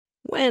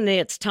When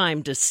it's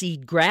time to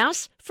seed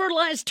grass,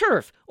 fertilize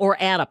turf, or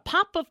add a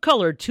pop of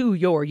color to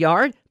your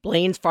yard,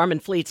 Blaine's Farm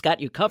and Fleet's got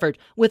you covered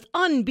with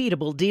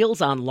unbeatable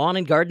deals on lawn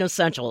and garden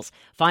essentials.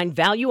 Find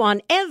value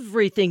on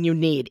everything you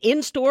need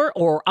in-store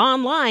or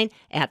online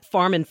at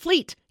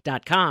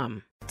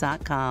farmandfleet.com.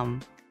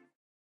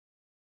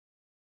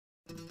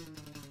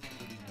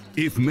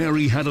 If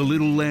Mary had a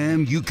little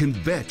lamb, you can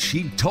bet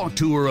she'd talk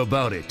to her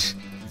about it.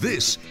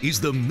 This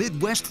is the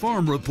Midwest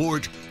Farm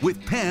Report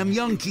with Pam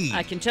Jahnke.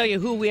 I can tell you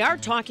who we are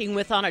talking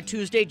with on a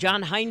Tuesday.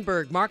 John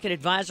Heinberg, market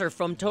advisor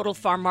from Total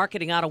Farm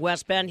Marketing out of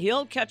West Bend.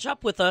 He'll catch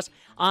up with us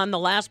on the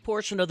last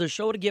portion of the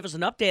show to give us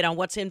an update on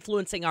what's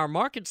influencing our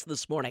markets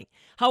this morning.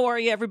 How are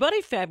you, everybody?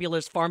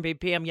 Fabulous Farm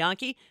Babe Pam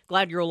Jahnke.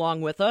 Glad you're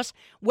along with us.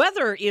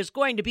 Weather is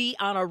going to be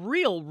on a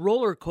real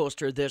roller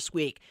coaster this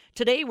week.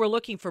 Today, we're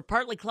looking for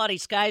partly cloudy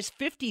skies,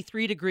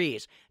 53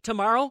 degrees.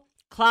 Tomorrow,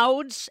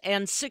 clouds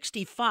and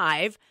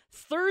 65.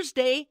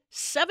 Thursday,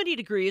 70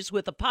 degrees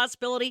with the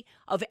possibility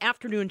of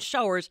afternoon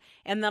showers.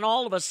 And then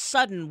all of a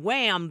sudden,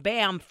 wham,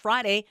 bam,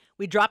 Friday,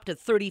 we drop to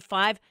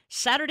 35.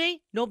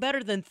 Saturday, no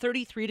better than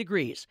 33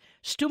 degrees.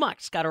 Stu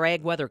Muck's got our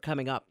ag weather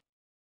coming up.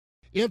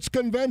 It's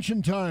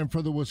convention time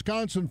for the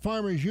Wisconsin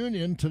Farmers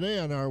Union. Today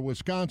on our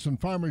Wisconsin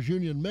Farmers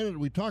Union Minute,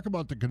 we talk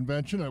about the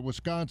convention at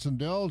Wisconsin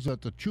Dells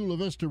at the Chula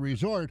Vista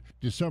Resort,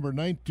 December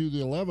 9th to the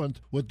 11th,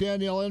 with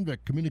Danielle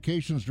Envik,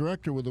 Communications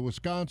Director with the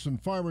Wisconsin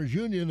Farmers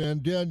Union.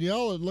 And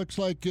Danielle, it looks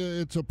like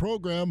it's a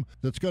program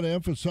that's going to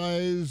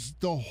emphasize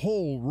the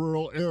whole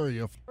rural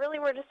area. Really,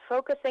 we're just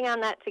focusing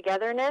on that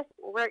togetherness.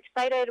 We're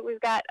excited.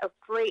 We've got a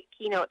great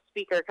keynote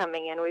speaker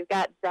coming in. We've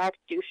got Zach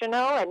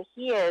Ducheneau, and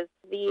he is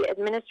the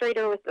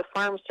administrator with the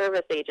Farm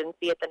Service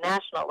Agency at the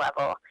national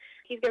level.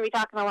 He's going to be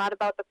talking a lot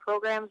about the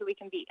programs we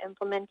can be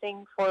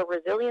implementing for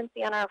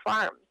resiliency on our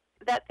farms.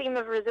 That theme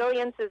of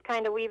resilience is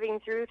kind of weaving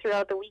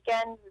throughout the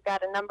weekend. We've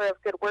got a number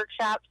of good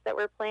workshops that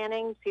we're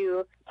planning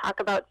to talk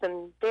about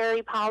some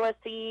dairy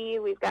policy.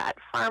 We've got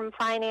farm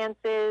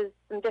finances,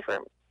 some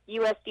different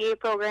USDA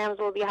programs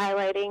we'll be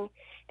highlighting,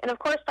 and of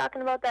course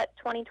talking about that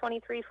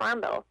 2023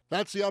 Farm Bill.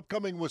 That's the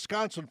upcoming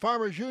Wisconsin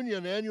Farmers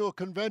Union Annual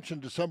Convention,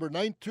 December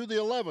 9th through the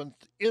 11th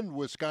in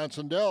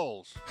Wisconsin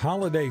Dells.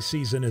 Holiday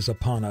season is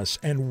upon us,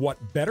 and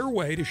what better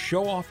way to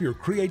show off your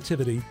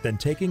creativity than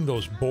taking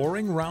those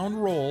boring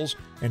round rolls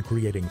and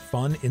creating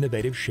fun,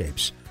 innovative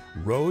shapes.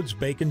 Rhodes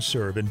Bake and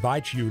Serve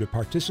invites you to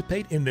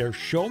participate in their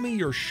Show Me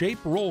Your Shape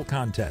Roll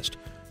contest.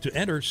 To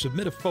enter,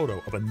 submit a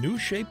photo of a new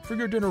shape for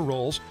your dinner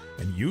rolls,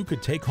 and you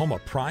could take home a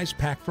prize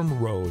pack from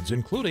Rhodes,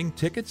 including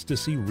tickets to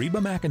see Reba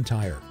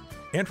McEntire.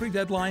 Entry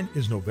deadline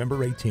is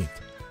November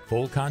 18th.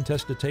 Full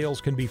contest details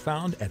can be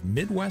found at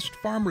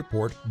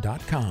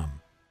MidwestFarmReport.com.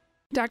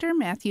 Dr.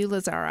 Matthew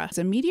Lazzara is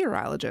a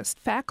meteorologist,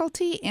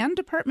 faculty and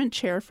department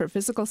chair for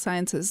physical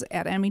sciences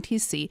at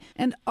METC,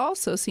 and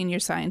also senior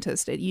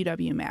scientist at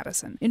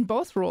UW-Madison. In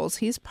both roles,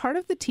 he's part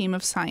of the team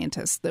of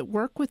scientists that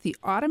work with the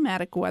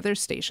automatic weather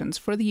stations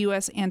for the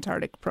U.S.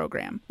 Antarctic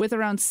program. With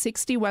around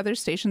 60 weather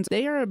stations,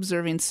 they are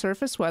observing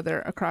surface weather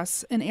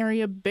across an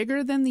area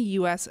bigger than the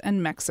U.S.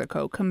 and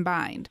Mexico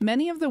combined.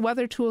 Many of the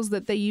weather tools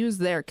that they use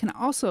there can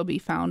also be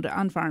found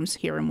on farms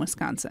here in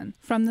Wisconsin.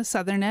 From the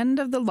southern end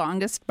of the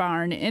longest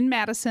barn in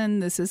Madison,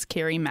 this is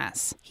Carrie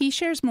Mess. He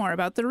shares more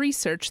about the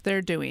research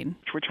they're doing.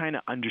 We're trying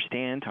to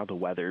understand how the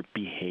weather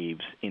behaves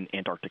in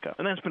Antarctica.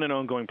 And that's been an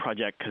ongoing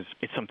project because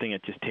it's something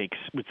that just takes,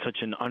 with such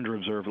an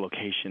under-observed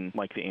location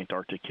like the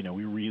Antarctic,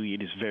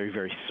 it is very,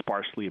 very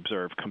sparsely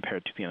observed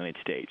compared to the United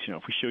States.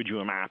 If we showed you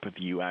a map of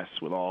the U.S.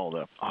 with all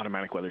the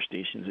automatic weather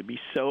stations, it'd be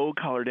so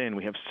colored in.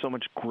 We have so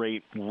much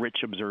great,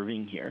 rich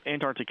observing here.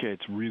 Antarctica,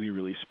 it's really,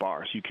 really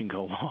sparse. You can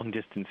go long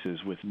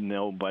distances with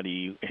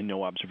nobody and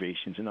no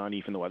observations, and not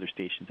even the weather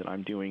stations that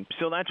I'm doing.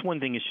 So that's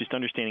one thing, is just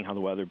understanding how the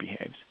weather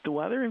behaves. The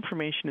weather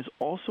information is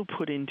also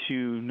put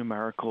into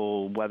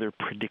numerical weather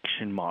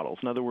prediction models.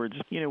 In other words,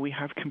 we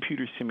have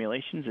computer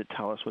simulations that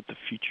tell us what the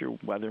future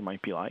weather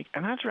might be like.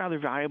 And that's rather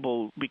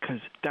valuable because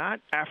that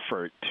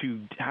effort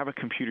to have a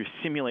computer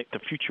simulate the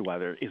future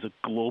weather is a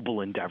global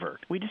endeavor.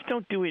 We just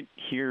don't do it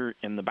here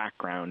in the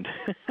background,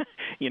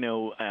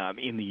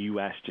 in the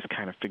U.S., just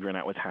kind of figuring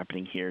out what's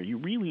happening here. You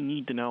really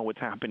need to know what's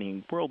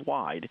happening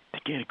worldwide to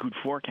get a good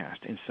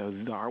forecast. And so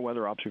our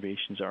weather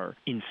observations are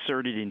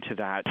inserted into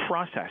that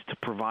process to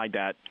provide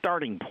that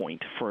starting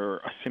point for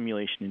a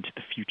simulation into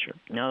the future.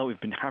 Now that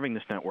we've been having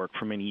this network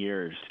for many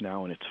years,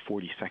 now in its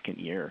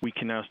 42nd year, we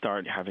can now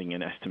start having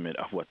an estimate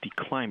of what the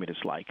climate is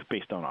like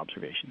based on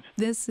observations.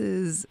 This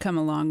has come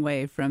a long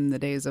way from the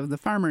days of the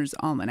Farmer's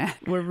Almanac.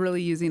 We're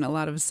really using a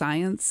lot of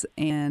science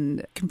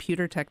and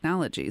computer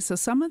technology. So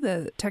some of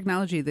the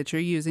technology that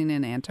you're using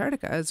in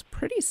Antarctica is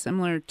pretty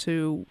similar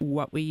to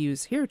what we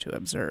use here to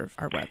observe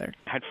our weather.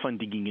 I had fun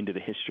digging into the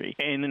history.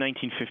 In the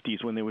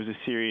 1950s, when there was a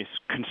serious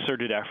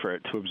concerted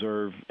effort to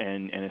observe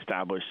and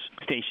establish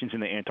stations in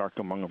the Antarctic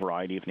among a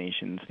variety of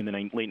nations in the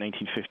late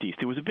 1950s,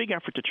 there was a big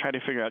effort to try to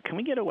figure out, can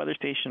we get a weather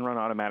station run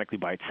automatically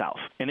by itself?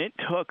 And it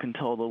took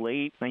until the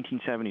late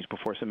 1970s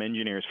before some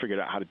engineers figured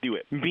out how to do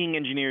it. Being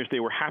engineers, they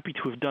were happy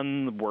to have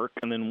done the work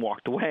and then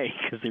walked away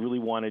because they really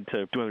wanted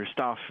to do other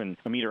stuff, and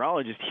a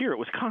meteorologist here at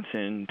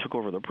Wisconsin took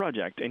over the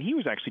project, and he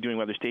was actually doing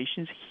weather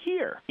stations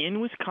here in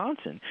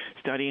Wisconsin,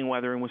 studying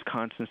weather in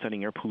Wisconsin,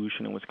 studying air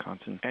pollution in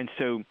Wisconsin. And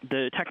so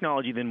the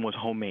technology then was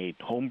homemade,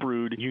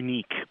 home-brewed,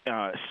 unique,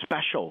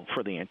 special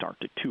for the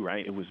Antarctic too,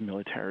 right? It was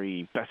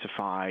military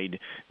specified,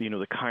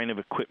 the kind of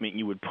equipment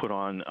you would put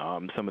on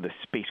some of the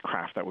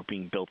spacecraft that were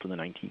being built in the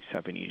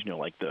 1970s,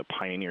 like the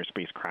Pioneer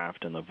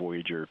spacecraft and the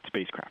Voyager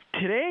spacecraft.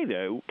 Today,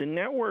 though, the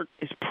network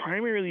is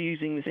primarily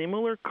using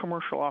similar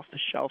commercial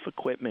off-the-shelf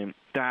equipment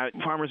that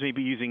farmers may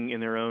be using in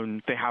their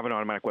own. They have an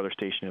automatic weather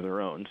station of their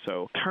own.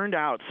 So turned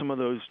out some of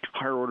those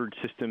higher-ordered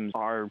systems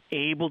are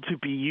able to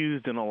be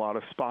used in a lot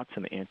of spots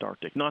in the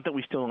Antarctic. Not that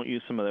we still don't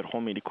use some of that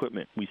homemade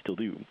equipment. We still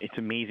do. It's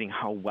amazing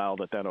how well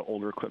that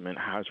older equipment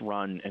has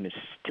run and is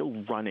still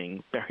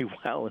running very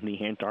well in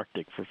the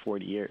Antarctic for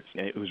 40 years.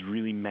 It was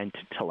really meant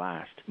to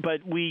last.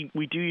 But we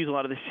do use a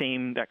lot of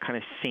that kind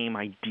of same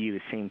idea, the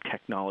same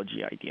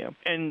technology idea.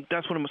 And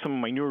that's one of some of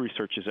my newer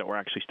research is that we're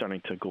actually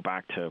starting to go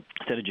back to,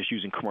 instead of just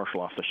using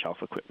commercial off-the-shelf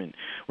equipment,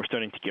 we're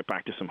starting to get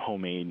back to some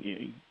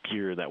homemade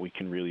gear that we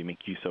can really make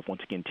use of,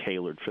 once again,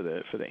 tailored for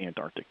the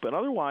Antarctic. But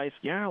otherwise,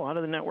 a lot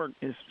of the network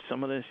is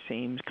some of the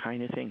same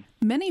kind of thing.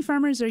 Many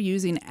farmers are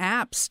using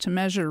apps to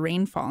measure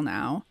rainfall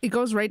now. It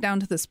goes right down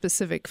to the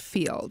specific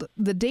field.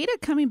 The data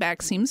coming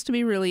back seems to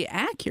be really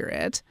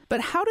accurate,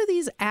 but how do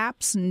these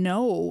apps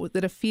know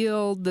that a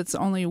field that's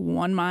only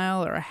 1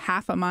 mile or a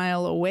half a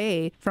mile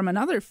away from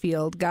another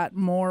field got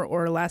more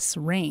or less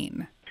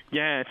rain?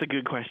 Yeah, it's a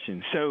good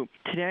question. So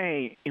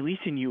today, at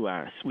least in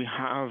U.S., we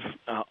have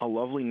a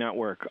lovely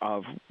network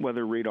of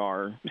weather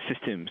radar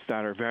systems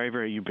that are very,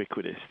 very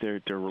ubiquitous.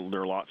 There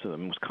are lots of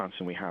them. In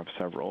Wisconsin, we have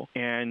several.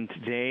 And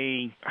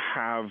they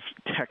have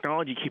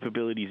technology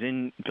capabilities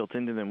built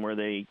into them where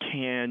they're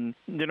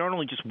not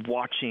only just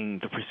watching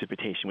the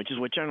precipitation, which is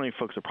what generally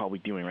folks are probably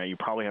doing, right? You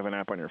probably have an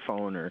app on your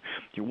phone, or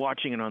you're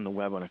watching it on the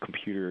web on a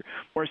computer,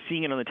 or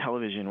seeing it on the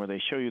television where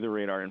they show you the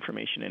radar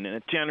information. And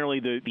it's generally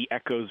the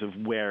echoes of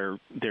where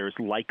there's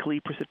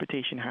likely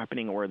precipitation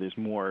happening, or there's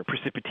more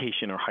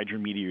precipitation, or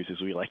hydrometeors, as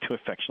we like to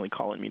affectionately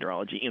call it in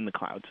meteorology, in the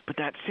clouds. But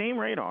that same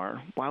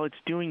radar, while it's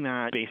doing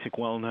that basic,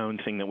 well-known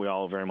thing that we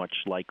all very much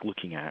like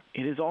looking at,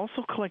 it is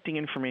also collecting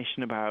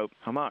information about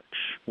how much,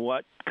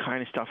 what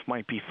kind of stuff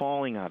might be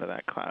falling out of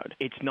that cloud.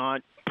 It's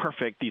not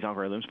perfect, these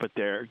algorithms, but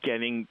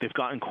they've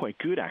gotten quite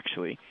good,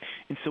 actually.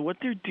 And so what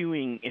they're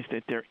doing is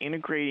that they're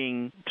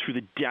integrating through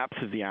the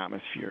depth of the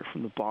atmosphere,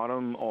 from the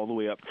bottom all the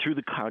way up through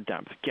the cloud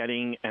depth,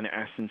 getting an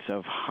essence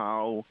of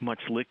how much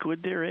liquid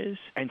there is.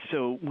 And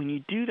so when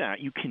you do that,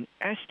 you can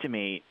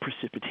estimate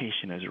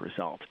precipitation as a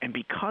result. And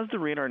because the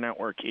radar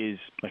network is,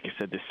 like I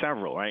said, there's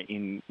several, right?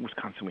 In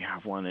Wisconsin, we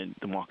have one in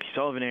the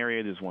Milwaukee-Sullivan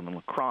area. There's one in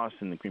La Crosse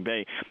and the Green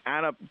Bay.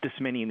 Add up this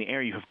many in the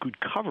area, you have good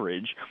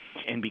coverage.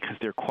 And because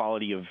their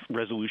quality of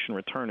resolution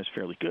return is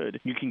fairly good,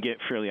 you can get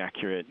fairly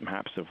accurate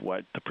maps of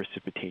what the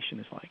precipitation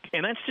is like.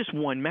 And that's just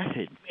one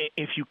method.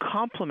 If you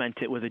complement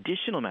it with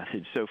additional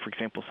methods, so for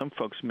example, some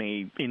folks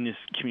in this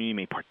community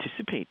may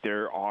participate.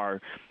 There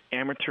are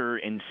amateur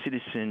and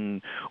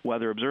citizen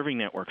weather observing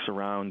networks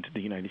around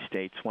the United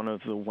States. One of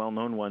the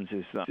well-known ones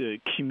is the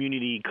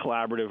Community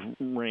Collaborative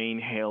Rain,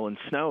 Hail, and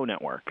Snow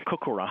Network,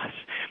 CoCoRaHS,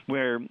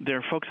 where there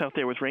are folks out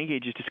there with rain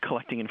gauges just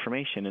collecting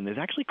information, and there's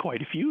actually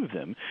quite a few of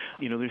them.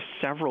 There's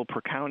several per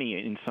county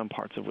in some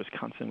parts of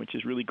Wisconsin, which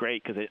is really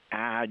great because it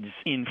adds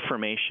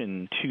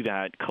information to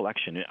that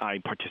collection. I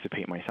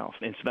participate myself,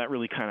 and so that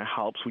really kind of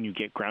helps when you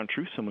get ground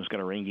truth. Someone's got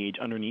a rain gauge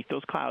underneath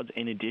those clouds,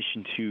 in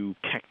addition to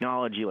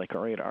technology like a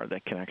radar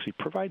that can actually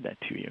provide that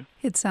to you.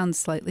 It sounds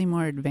slightly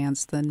more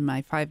advanced than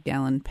my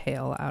 5-gallon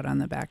pail out on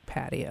the back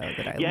patio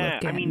that I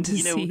look in to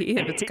see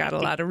if it's got a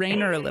lot of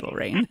rain or a little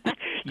rain.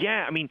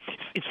 Yeah,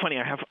 it's funny.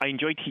 I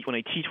enjoy when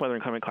I teach weather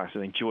and climate classes.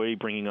 I enjoy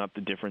bringing up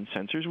the different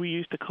sensors we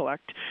use to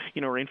collect,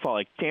 rainfall.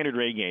 Like standard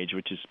rain gauge,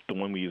 which is the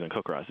one we use on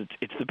CoCoRaHS.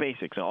 It's the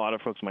basics. A lot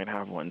of folks might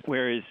have one.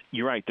 Whereas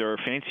you're right, there are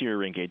fancier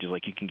rain gauges.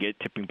 Like you can get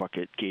tipping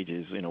bucket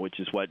gauges, which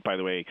is what, by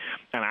the way,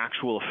 an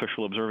actual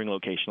official observing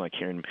location, like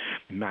here in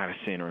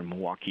Madison or in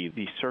Milwaukee,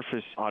 these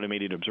surface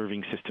automated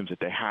observing systems that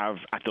they have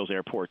at those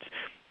airports.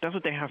 That's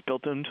what they have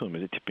built into them,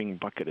 is a tipping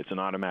bucket. It's an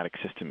automatic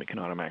system. It can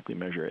automatically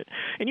measure it.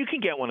 And you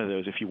can get one of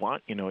those if you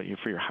want,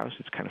 for your house.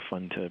 It's kind of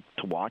fun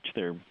to watch.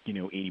 They're,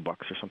 $80 or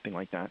something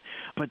like that.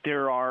 But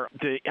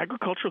the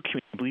agricultural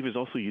community, I believe, is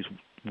also used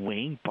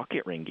weighing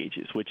bucket rain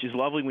gauges, which is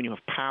lovely when you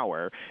have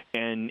power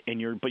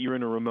but you're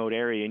in a remote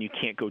area and you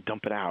can't go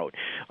dump it out.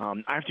 I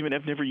have to admit,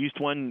 I've never used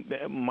one.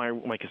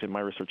 Like I said, my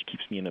research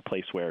keeps me in a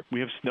place where we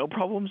have snow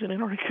problems in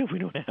Antarctica. We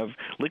don't have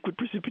liquid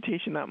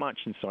precipitation that much,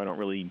 and so I don't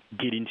really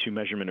get into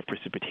measurement of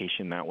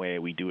precipitation that way.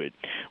 We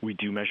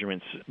do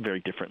measurements very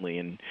differently,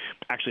 and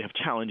actually have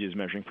challenges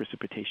measuring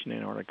precipitation in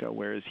Antarctica,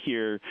 whereas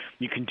here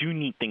you can do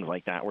neat things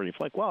like that, where you're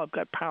like, well, I've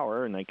got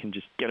power and I can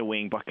just get a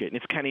weighing bucket, and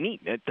it's kind of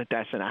neat that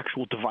that's an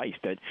actual device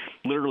that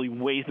that literally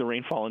weighs the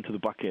rainfall into the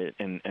bucket,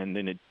 and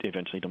then it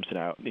eventually dumps it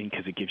out,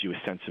 because it gives you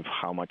a sense of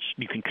how much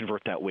you can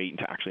convert that weight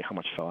into actually how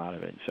much fell out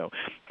of it. So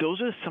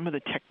those are some of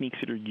the techniques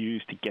that are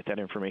used to get that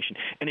information,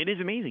 and it is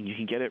amazing. You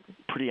can get it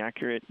pretty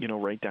accurate,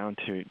 right down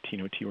to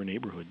your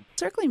neighborhood.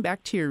 Circling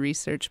back to your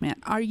research, Matt,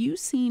 are you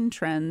seeing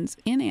trends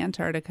in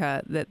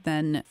Antarctica that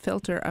then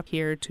filter up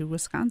here to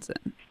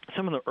Wisconsin?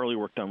 Some of the early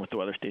work done with the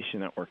Weather Station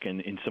Network and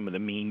in some of the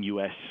main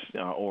U.S.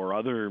 Or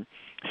other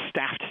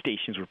staffed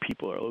stations where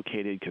people are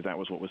located, because that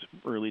was what was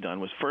early done,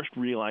 was first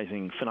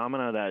realizing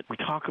phenomena that we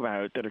talk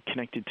about that are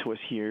connected to us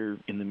here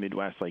in the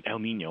Midwest, like El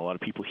Nino. A lot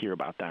of people hear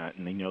about that,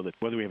 and they know that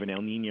whether we have an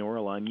El Nino or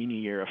a La Nina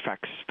year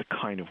affects the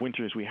kind of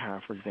winters we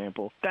have, for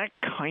example. That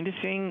kind of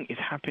thing is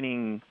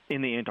happening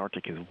in the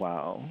Antarctic as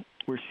well.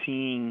 We're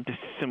seeing the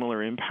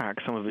similar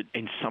impact, some of it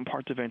in some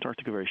parts of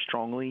Antarctica very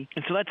strongly.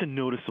 And so that's a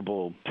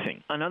noticeable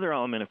thing. Another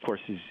element, of course,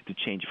 is the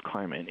change of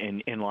climate.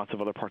 And in lots of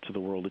other parts of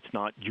the world, it's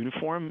not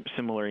uniform.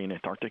 Similarly, in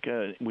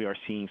Antarctica, we are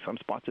seeing some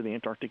spots of the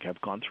Antarctic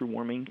have gone through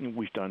warming.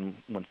 We've done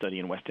one study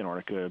in West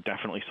Antarctica,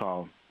 definitely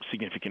saw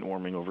significant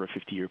warming over a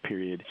 50-year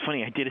period. It's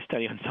funny, I did a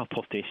study on South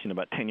Pole Station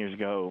about 10 years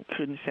ago.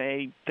 Couldn't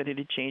say that it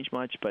had changed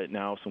much, but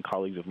now some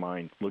colleagues of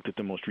mine looked at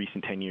the most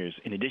recent 10 years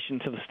in addition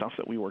to the stuff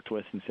that we worked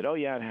with and said, oh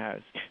yeah, it has.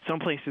 Some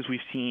places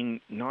we've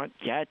seen not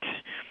yet.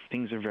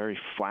 Things are very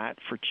flat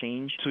for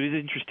change. So it is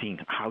interesting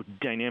how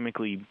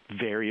dynamically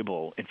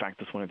variable, in fact,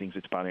 that's one of the things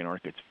that's about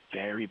Antarctica. It's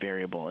very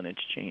variable in its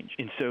change.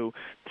 And so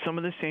some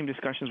of the same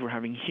discussions we're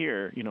having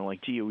here,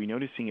 like, gee, are we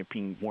noticing it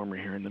being warmer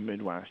here in the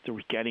Midwest? Are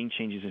we getting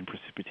changes in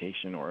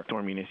precipitation or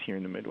storminess here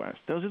in the Midwest?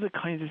 Those are the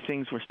kinds of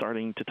things we're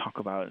starting to talk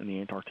about in the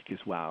Antarctic as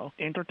well.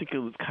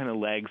 Antarctica kind of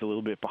lags a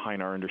little bit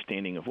behind our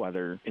understanding of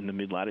weather in the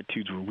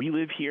mid-latitudes where we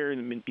live here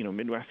in the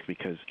Midwest,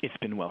 because it's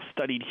been well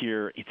studied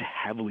here. It's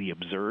heavily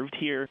observed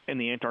here. In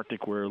the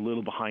Antarctic, we're a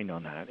little behind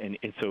on that. And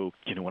so,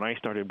 when I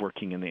started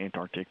working in the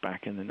Antarctic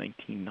back in the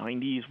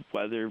 1990s,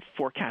 weather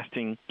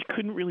forecasting, you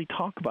couldn't really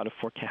talk about a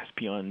forecast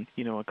beyond,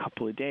 a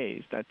couple of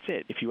days. That's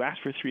it. If you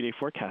asked for a 3-day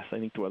forecast, I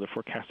think the weather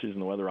forecasters in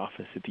the weather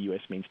office at the U.S.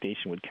 main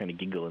station would kind of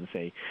giggle and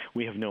say,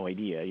 we have no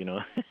idea,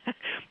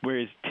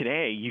 Whereas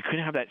today, you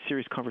couldn't have that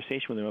serious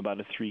conversation with them about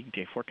a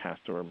 3-day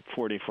forecast or a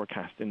 4-day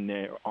forecast, and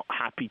they're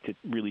happy to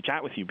really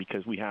chat with you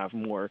because we have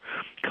more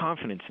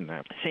confidence in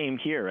that. Same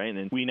here, right?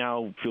 And we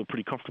now feel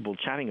pretty comfortable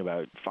chatting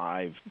about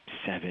 5,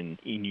 7,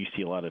 and you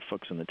see a lot of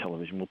folks on the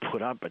television will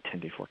put up a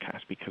 10-day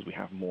forecast because we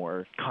have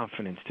more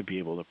confidence to be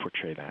able to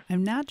portray that.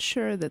 I'm not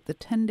sure that the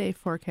 10-day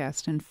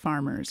forecast and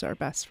farmers are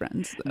best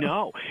friends, though.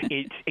 No,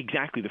 it's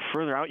exactly. The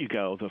further out you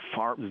go, there's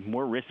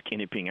more risk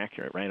in it being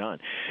accurate, right on.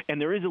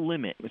 And there is a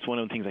limit. It's one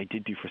of the things I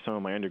did do for some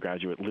of my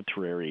undergraduate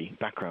literary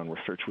background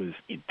research was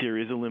there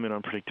is a limit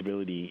on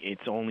predictability.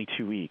 It's only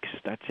 2 weeks.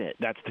 That's it.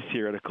 That's the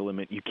theoretical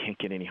limit. You can't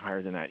get any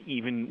higher than that.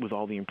 Even with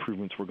all the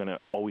improvements we're going to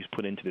always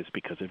put into this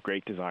because of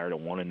great desire to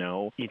want to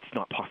know, it's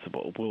not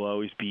possible. We'll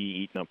always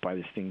be eaten up by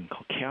this thing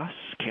called chaos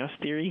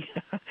theory.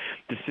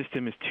 The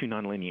system is too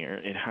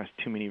nonlinear. It has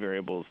too many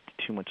variables,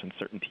 too much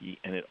uncertainty,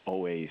 and it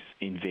always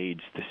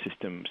invades the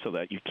system so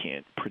that you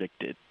can't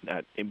predict it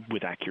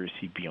with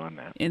accuracy beyond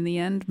that. In the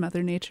end,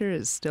 Mother Nature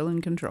is still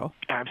in control.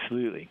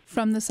 Absolutely.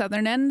 From the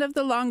southern end of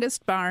the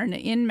longest barn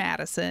in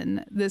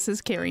Madison, this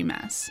is Carrie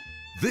Mess.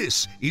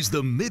 This is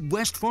the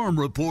Midwest Farm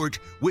Report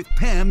with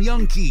Pam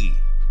Jahnke.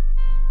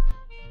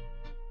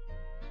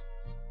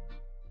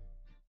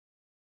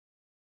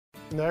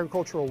 In the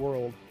agricultural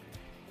world,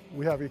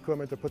 we have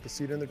equipment to put the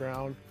seed in the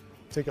ground,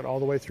 take it all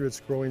the way through its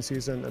growing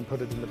season, and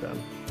put it in the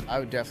bin. I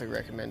would definitely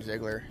recommend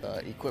Ziegler.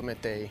 The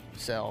equipment they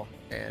sell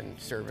and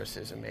service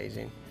is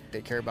amazing.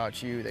 They care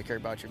about you, they care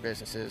about your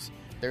businesses.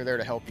 They're there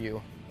to help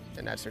you,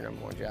 and that's their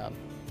number one job.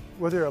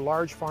 Whether you're a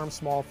large farm,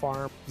 small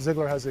farm,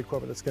 Ziegler has the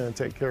equipment that's going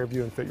to take care of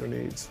you and fit your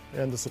needs,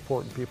 and the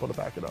support and people to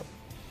back it up.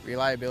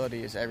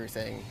 Reliability is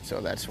everything, so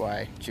that's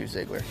why I choose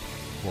Ziegler.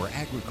 For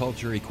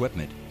agriculture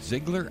equipment,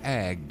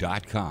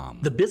 ZieglerAg.com.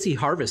 The busy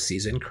harvest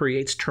season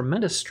creates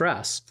tremendous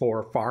stress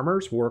for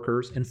farmers,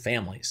 workers, and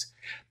families.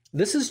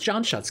 This is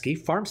John Shutsky,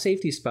 Farm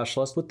Safety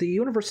Specialist with the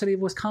University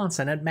of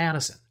Wisconsin at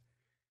Madison.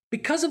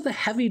 Because of the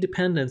heavy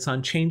dependence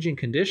on changing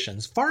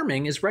conditions,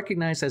 farming is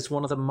recognized as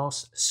one of the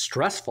most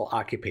stressful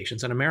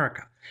occupations in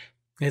America.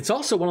 It's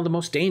also one of the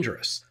most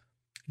dangerous.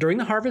 During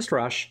the harvest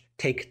rush,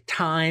 take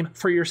time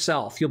for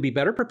yourself. You'll be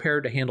better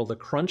prepared to handle the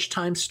crunch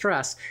time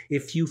stress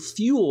if you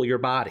fuel your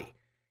body.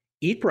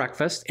 Eat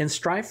breakfast and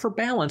strive for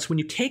balance when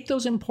you take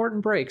those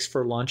important breaks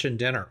for lunch and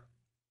dinner.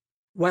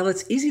 While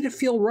it's easy to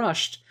feel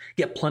rushed,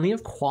 get plenty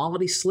of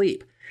quality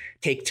sleep.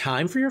 Take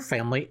time for your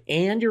family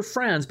and your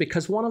friends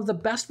because one of the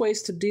best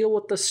ways to deal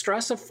with the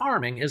stress of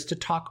farming is to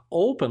talk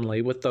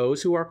openly with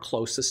those who are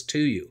closest to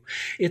you.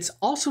 It's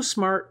also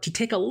smart to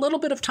take a little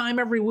bit of time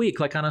every week,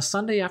 like on a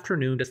Sunday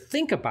afternoon, to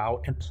think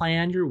about and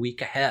plan your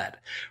week ahead.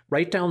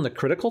 Write down the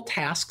critical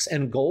tasks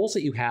and goals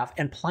that you have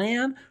and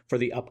plan for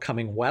the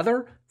upcoming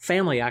weather,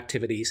 family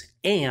activities,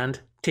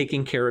 and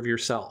taking care of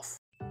yourself.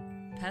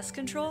 Pest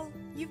control?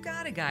 You've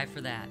got a guy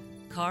for that.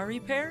 Car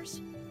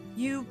repairs?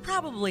 You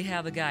probably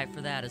have a guy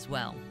for that as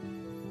well.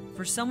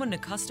 For someone to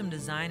custom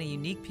design a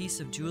unique piece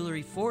of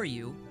jewelry for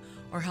you,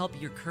 or help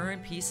your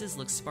current pieces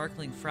look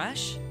sparkling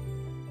fresh?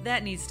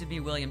 That needs to be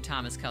William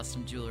Thomas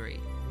Custom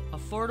Jewelry.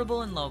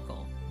 Affordable and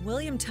local,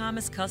 William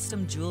Thomas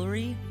Custom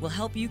Jewelry will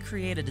help you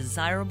create a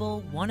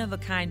desirable,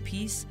 one-of-a-kind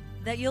piece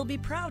that you'll be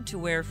proud to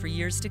wear for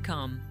years to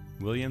come.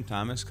 William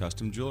Thomas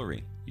Custom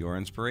Jewelry. Your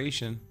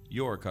inspiration,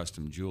 your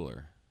custom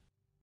jeweler.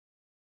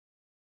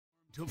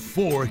 To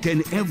fork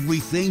and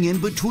everything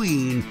in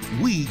between,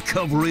 we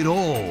cover it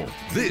all.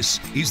 This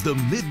is the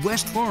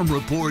Midwest Farm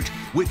Report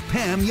with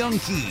Pam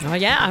Youngkey. Oh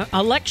yeah,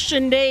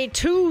 Election Day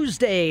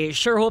Tuesday.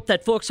 Sure hope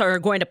that folks are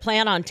going to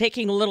plan on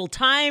taking a little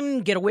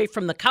time, get away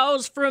from the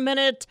cows for a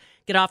minute,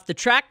 get off the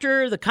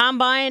tractor, the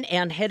combine,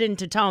 and head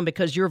into town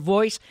because your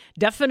voice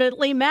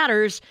definitely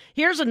matters.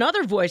 Here's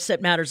another voice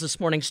that matters this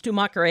morning. Stu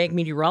Mucker, ag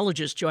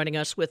meteorologist, joining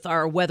us with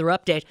our weather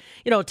update.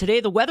 You know, today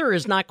the weather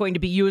is not going to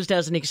be used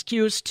as an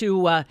excuse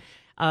to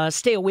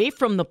stay away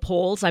from the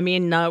polls. I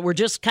mean, we're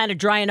just kind of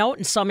drying out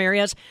in some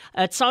areas.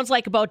 It sounds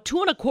like about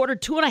 2.25,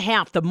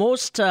 2.5, the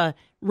most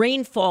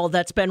rainfall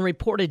that's been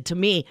reported to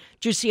me.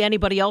 Did you see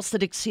anybody else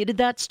that exceeded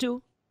that,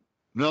 Stu?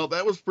 No,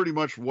 that was pretty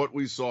much what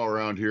we saw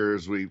around here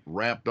as we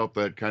wrapped up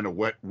that kind of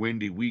wet,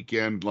 windy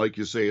weekend. Like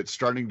you say, it's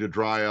starting to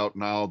dry out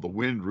now. The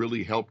wind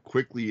really helped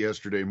quickly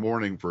yesterday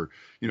morning for,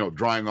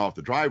 drying off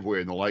the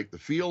driveway and the like. The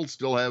fields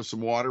still have some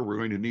water. We're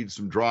going to need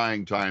some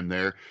drying time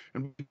there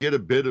and get a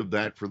bit of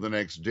that for the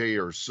next day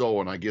or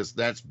so. And I guess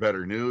that's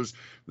better news.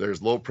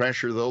 There's low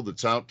pressure, though,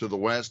 that's out to the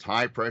west,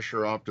 high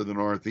pressure off to the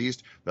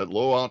northeast. That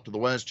low out to the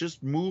west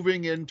just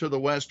moving into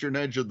the western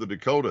edge of the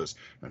Dakotas.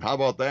 And how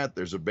about that?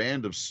 There's a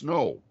band of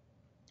snow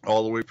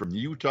all the way from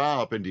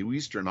Utah up into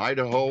eastern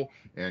Idaho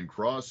and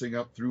crossing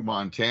up through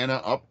Montana,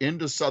 up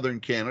into southern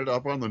Canada,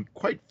 up on the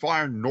quite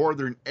far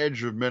northern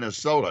edge of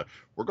Minnesota.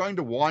 We're going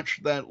to watch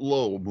that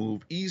low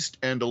move east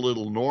and a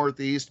little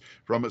northeast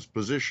from its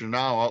position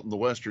now out on the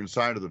western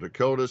side of the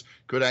Dakotas.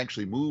 Could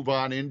actually move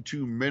on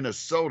into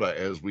Minnesota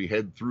as we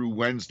head through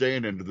Wednesday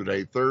and into the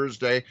day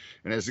Thursday.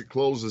 And as it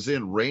closes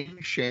in, rain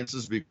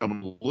chances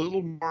become a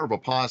little more of a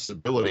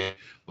possibility.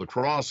 La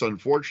Crosse,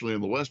 unfortunately,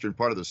 in the western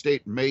part of the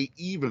state, may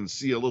even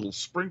see a little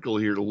sprinkle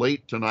here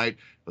late tonight,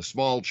 a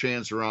small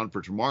chance around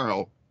for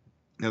tomorrow.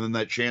 And then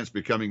that chance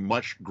becoming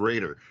much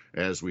greater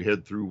as we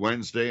head through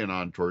Wednesday and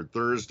on toward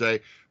Thursday,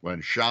 when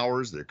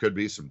showers, there could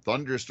be some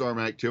thunderstorm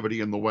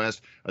activity in the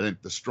west. I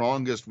think the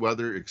strongest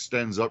weather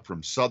extends up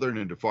from southern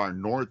into far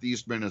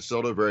northeast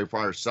Minnesota, very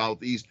far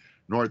southeast,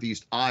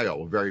 northeast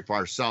Iowa, very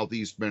far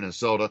southeast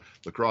Minnesota.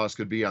 La Crosse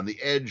could be on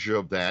the edge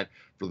of that.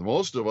 For the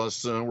most of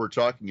us, we're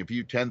talking a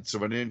few tenths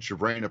of an inch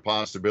of rain, a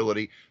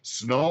possibility.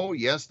 Snow,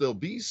 yes, there'll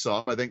be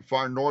some. I think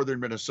far northern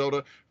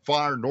Minnesota,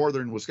 far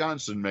northern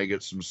Wisconsin may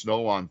get some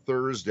snow on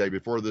Thursday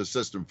before this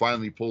system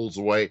finally pulls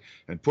away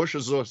and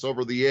pushes us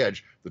over the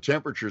edge. The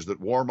temperatures that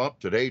warm up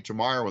today,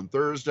 tomorrow, and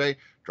Thursday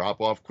drop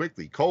off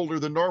quickly, colder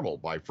than normal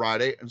by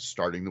Friday and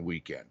starting the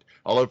weekend.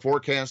 I'll have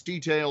forecast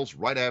details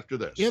right after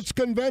this. It's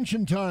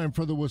convention time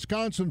for the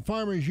Wisconsin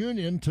Farmers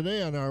Union.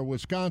 Today on our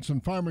Wisconsin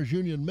Farmers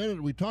Union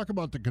Minute, we talk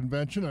about the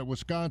convention at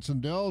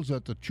Wisconsin Dells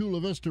at the Chula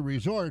Vista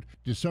Resort,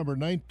 December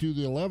 9th to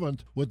the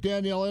 11th, with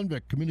Danielle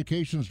Envik,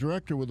 Communications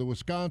Director with the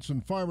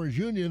Wisconsin Farmers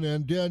Union.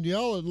 And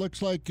Danielle, it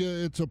looks like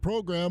it's a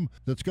program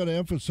that's going to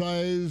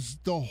emphasize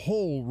the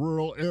whole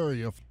rural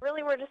area.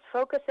 Really, we're just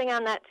focusing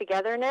on that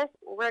togetherness.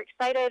 We're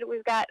excited.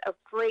 We've got a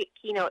great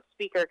keynote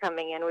speaker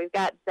coming in. We've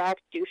got Zach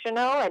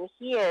Ducheneau, and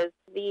he is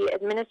the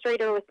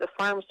administrator with the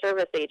Farm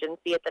Service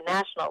Agency at the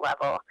national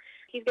level.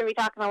 He's going to be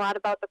talking a lot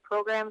about the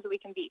programs we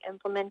can be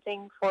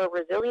implementing for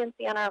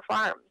resiliency on our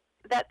farms.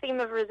 That theme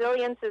of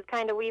resilience is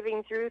kind of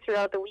weaving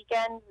throughout the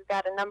weekend. We've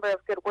got a number of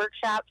good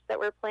workshops that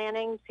we're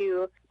planning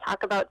to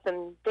talk about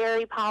some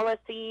dairy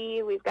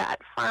policy. We've got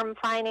farm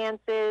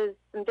finances,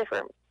 some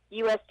different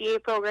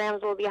USDA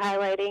programs we'll be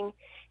highlighting,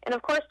 and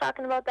of course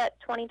talking about that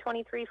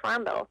 2023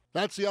 Farm Bill.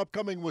 That's the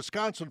upcoming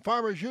Wisconsin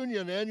Farmers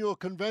Union Annual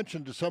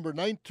Convention, December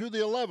 9th to the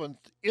 11th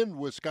in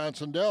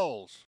Wisconsin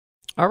Dells.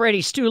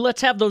 Alrighty, Stu,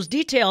 let's have those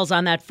details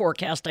on that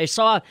forecast. I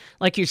saw,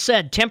 like you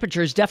said,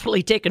 temperatures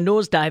definitely take a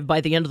nosedive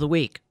by the end of the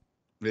week.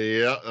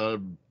 Yeah,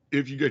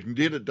 if you can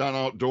get it done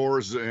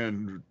outdoors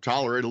and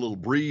tolerate a little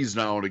breeze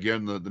now and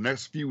again, the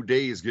next few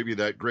days give you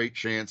that great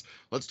chance.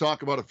 Let's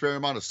talk about a fair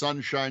amount of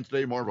sunshine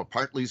today, more of a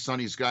partly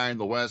sunny sky in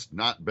the west.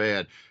 Not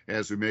bad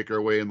as we make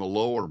our way in the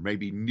low or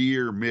maybe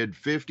near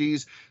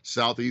mid-50s.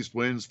 Southeast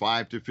winds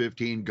 5 to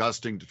 15,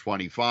 gusting to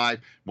 25.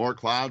 More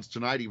clouds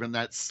tonight, even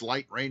that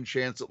slight rain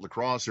chance at La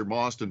Crosse or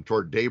Mauston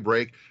toward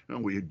daybreak.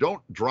 And we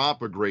don't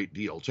drop a great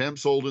deal.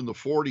 Temps hold in the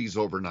 40s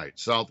overnight.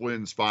 South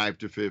winds 5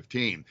 to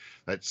 15.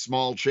 That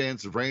small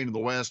chance of rain in the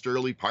west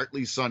early,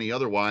 partly sunny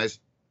otherwise.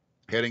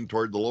 Heading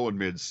toward the low and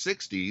mid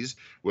 60s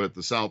with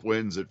the south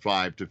winds at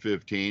 5 to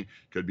 15.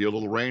 Could be a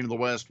little rain in the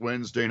west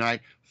Wednesday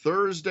night.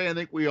 Thursday, I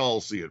think we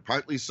all see it.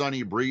 Partly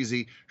sunny,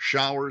 breezy,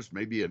 showers,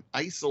 maybe an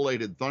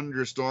isolated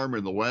thunderstorm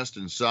in the west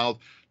and south.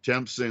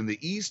 Temps in the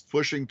east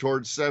pushing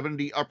towards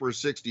 70, upper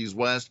 60s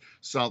west.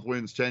 South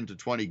winds 10 to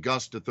 20,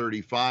 gusts to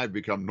 35,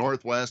 become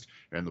northwest,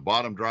 and the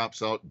bottom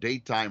drops out.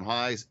 Daytime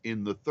highs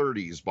in the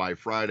 30s by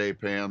Friday,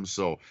 Pam.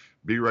 So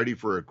be ready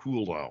for a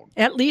cool down.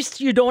 At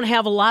least you don't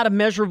have a lot of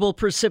measurable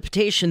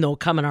precipitation, though,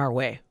 coming our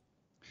way.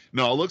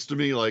 No, it looks to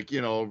me like,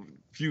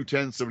 few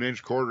tenths of an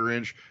inch, quarter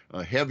inch,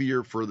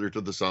 heavier further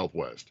to the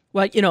southwest.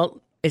 Well,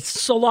 it's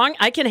so long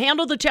I can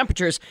handle the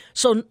temperatures,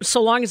 so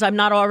long as I'm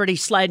not already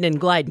sliding and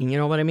gliding, you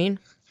know what I mean?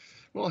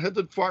 Well, head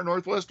to far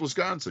northwest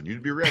Wisconsin.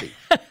 You'd be ready.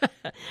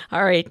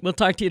 All right, we'll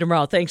talk to you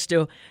tomorrow. Thanks,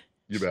 Stu.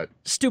 You bet.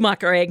 Stu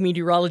Macher, ag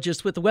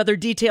meteorologist, with the weather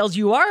details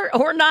you are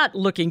or not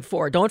looking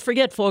for. Don't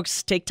forget,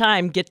 folks, take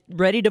time. Get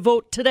ready to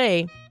vote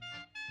today.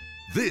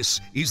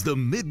 This is the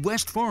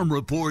Midwest Farm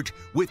Report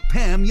with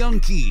Pam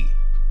Jahnke.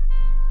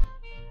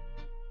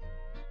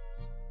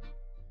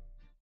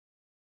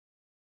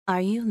 Are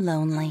you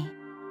lonely?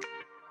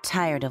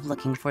 Tired of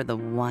looking for the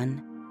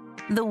one?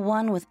 The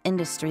one with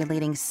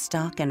industry-leading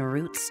stock and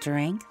root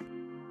strength?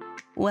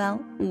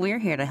 Well, we're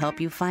here to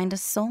help you find a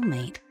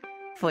soulmate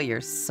for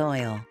your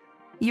soil.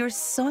 Your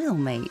soil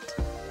mate.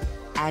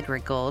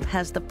 AgriGold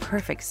has the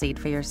perfect seed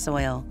for your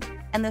soil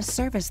and the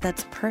service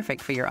that's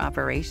perfect for your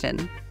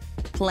operation.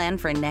 Plan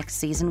for next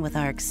season with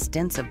our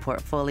extensive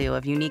portfolio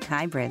of unique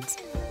hybrids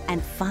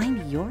and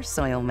find your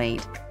soil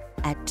mate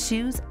at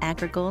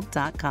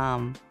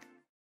ChooseAgriGold.com.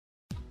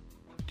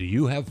 Do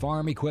you have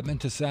farm equipment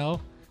to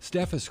sell?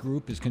 Steffes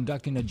Group is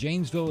conducting a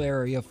Janesville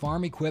area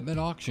farm equipment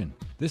auction.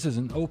 This is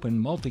an open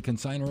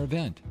multi-consignor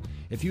event.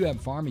 If you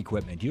have farm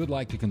equipment you'd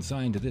like to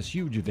consign to this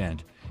huge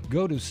event,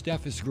 go to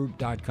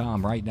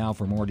steffesgroup.com right now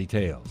for more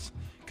details.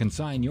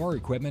 Consign your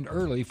equipment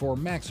early for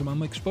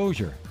maximum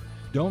exposure.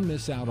 Don't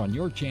miss out on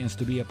your chance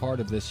to be a part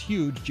of this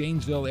huge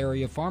Janesville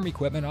area farm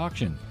equipment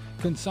auction.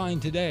 Consign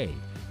today.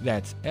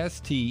 That's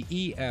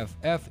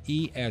STEFFES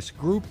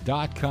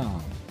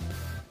Group.com.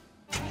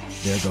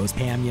 There goes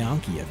Pam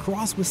Jahnke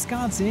across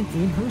Wisconsin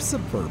in her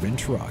Suburban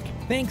truck.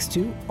 Thanks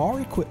to our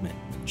equipment.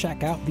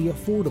 Check out the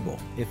affordable,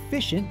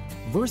 efficient,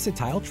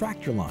 versatile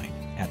tractor line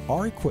at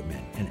our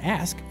equipment and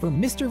ask for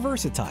Mr.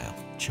 Versatile,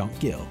 Chunk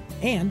Gill.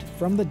 And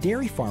from the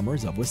Dairy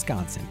Farmers of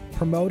Wisconsin,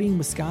 promoting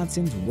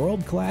Wisconsin's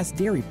world-class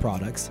dairy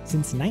products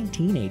since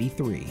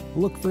 1983.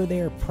 Look for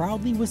their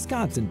Proudly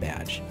Wisconsin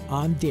badge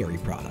on dairy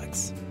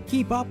products.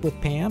 Keep up with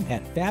Pam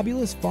at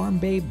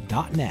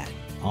fabulousfarmbabe.net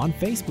on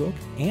Facebook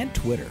and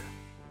Twitter.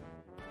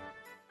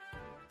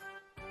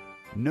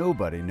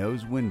 Nobody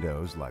knows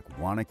windows like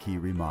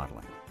Waunakee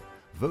Remodeling.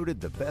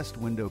 Voted the best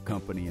window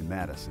company in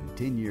Madison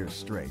 10 years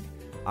straight,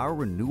 our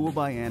Renewal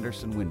by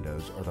Andersen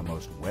windows are the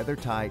most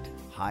weather-tight,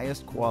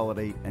 highest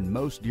quality, and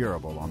most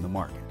durable on the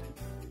market.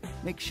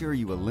 Make sure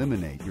you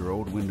eliminate your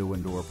old window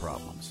and door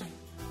problems.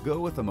 Go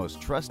with the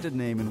most trusted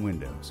name in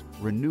windows,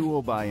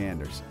 Renewal by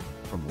Andersen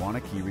from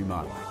Waunakee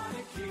Remodeling.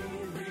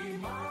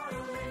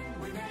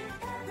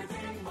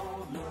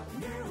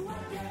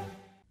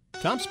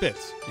 Tom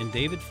Spitz and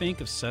David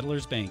Fink of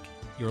Settlers Bank,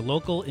 your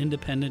local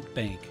independent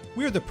bank.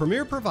 We're the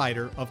premier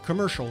provider of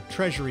commercial,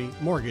 treasury,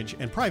 mortgage,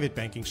 and private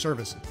banking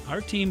services.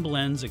 Our team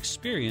blends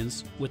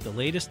experience with the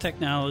latest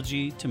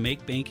technology to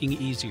make banking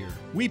easier.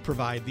 We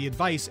provide the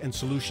advice and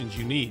solutions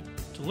you need.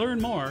 To learn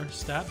more,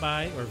 stop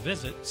by or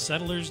visit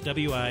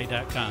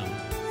settlerswi.com.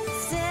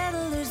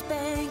 Settlers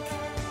Bank,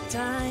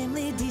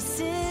 timely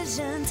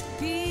decisions,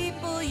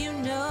 people you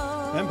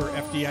know. Member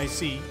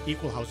FDIC,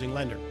 Equal Housing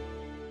Lender.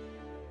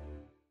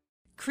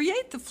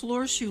 Create the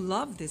floors you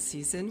love this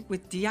season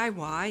with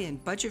DIY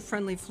and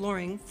budget-friendly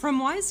flooring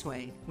from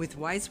Wiseway. With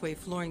Wiseway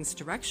Flooring's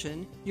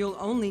direction, you'll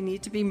only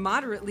need to be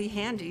moderately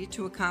handy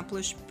to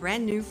accomplish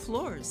brand new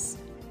floors.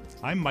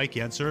 I'm Mike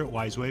Yenser at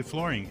Wiseway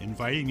Flooring,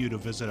 inviting you to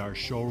visit our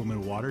showroom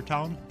in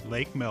Watertown,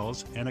 Lake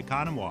Mills, and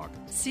Economwalk.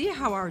 See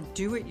how our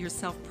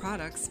do-it-yourself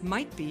products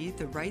might be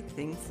the right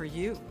thing for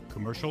you.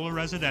 Commercial or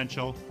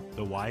residential,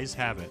 the Wise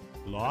have it.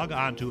 Log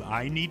on to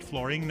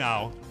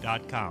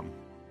ineedflooringnow.com.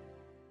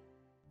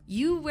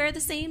 You wear the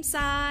same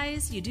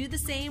size, you do the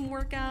same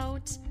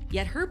workout,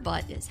 yet her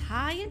butt is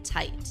high and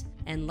tight.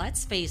 And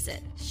let's face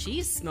it,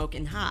 she's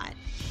smoking hot.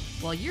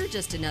 While you're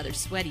just another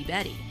sweaty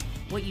Betty.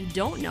 What you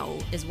don't know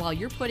is while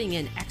you're putting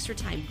in extra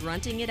time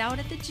grunting it out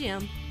at the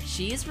gym,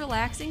 she is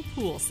relaxing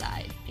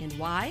poolside. And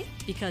why?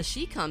 Because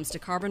she comes to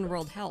Carbon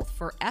World Health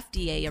for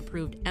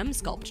FDA-approved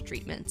M-Sculpt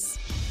treatments.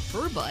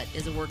 Her butt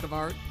is a work of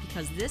art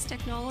because this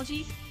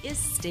technology is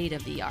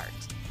state-of-the-art.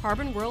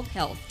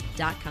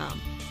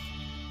 CarbonWorldHealth.com.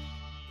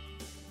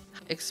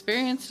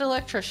 Experienced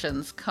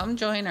electricians, come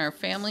join our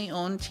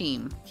family-owned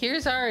team.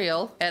 Here's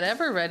Ariel. At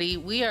EverReady,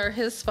 we are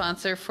his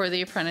sponsor for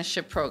the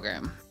apprenticeship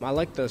program. I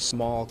like the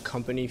small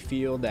company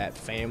feel, that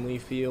family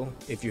feel.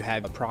 If you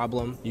have a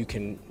problem, you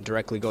can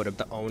directly go to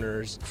the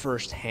owners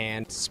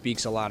firsthand.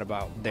 Speaks a lot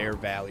about their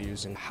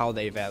values and how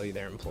they value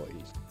their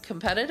employees.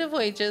 Competitive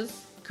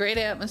wages, great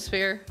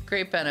atmosphere,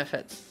 great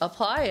benefits.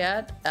 Apply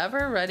at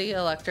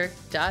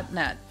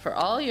everreadyelectric.net for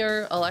all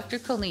your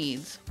electrical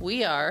needs.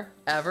 We are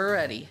Ever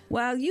Ready.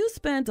 While you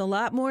spent a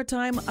lot more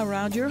time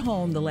around your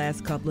home the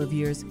last couple of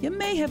years, you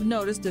may have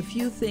noticed a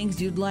few things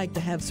you'd like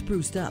to have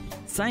spruced up.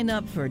 Sign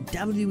up for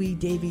W.E.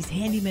 Davies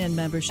Handyman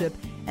membership,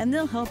 and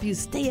they'll help you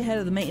stay ahead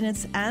of the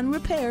maintenance and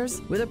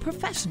repairs with a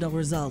professional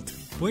result.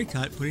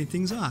 Boycott putting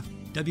things off.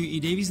 W.E.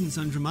 Davies &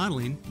 Sons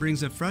Remodeling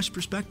brings a fresh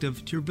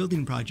perspective to your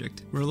building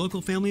project. We're a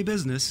local family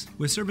business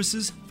with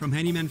services from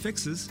handyman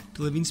fixes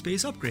to living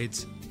space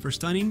upgrades. For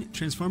stunning,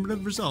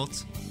 transformative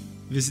results,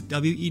 visit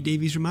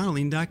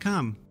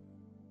WEDaviesRemodeling.com.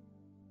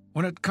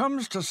 When it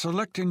comes to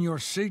selecting your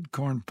seed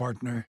corn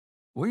partner,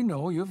 we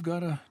know you've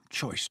got a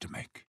choice to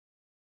make.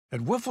 At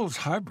Wiffles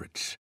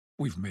Hybrids,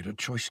 we've made a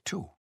choice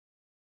too.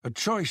 A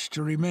choice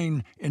to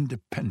remain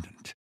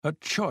independent. A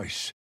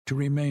choice to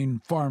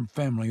remain farm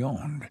family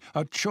owned.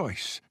 A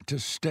choice to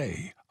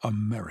stay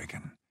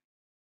American.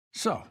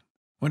 So,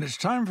 when it's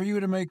time for you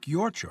to make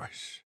your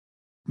choice,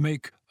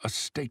 make a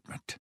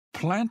statement.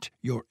 Plant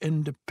your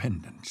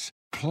independence.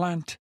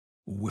 Plant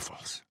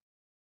Wiffles.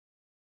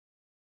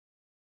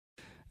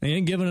 They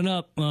ain't giving it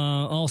up.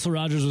 Also,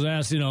 Rogers was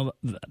asked,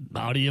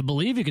 how do you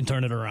believe you can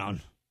turn it around?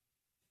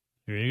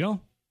 Here you go.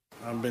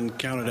 I've been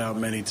counted out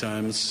many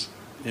times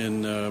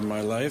in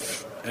my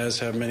life, as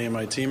have many of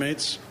my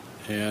teammates,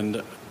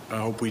 and I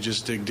hope we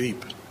just dig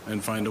deep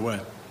and find a way.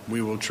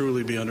 We will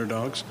truly be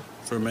underdogs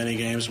for many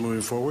games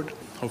moving forward.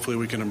 Hopefully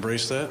we can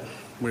embrace that.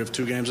 We have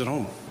 2 games at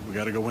home. We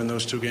got to go win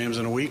those 2 games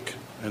in a week,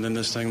 and then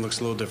this thing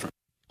looks a little different.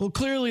 Well,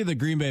 clearly the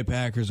Green Bay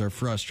Packers are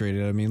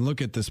frustrated. I mean, look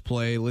at this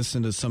play,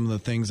 listen to some of the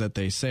things that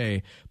they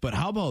say. But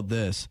how about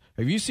this?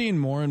 Have you seen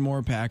more and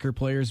more Packer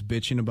players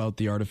bitching about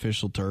the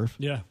artificial turf?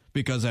 Yeah.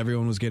 Because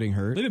everyone was getting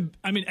hurt?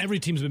 Every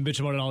team's been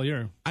bitching about it all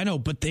year. I know,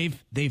 but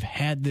they've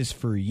had this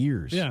for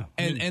years. Yeah.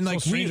 And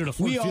like we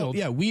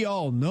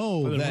all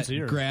know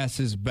that grass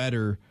is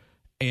better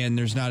and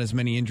there's not as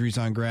many injuries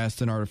on grass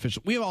than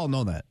artificial. We all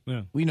know that.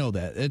 Yeah. We know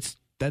that.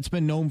 That's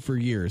been known for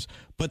years.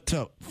 But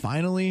to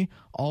finally,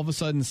 all of a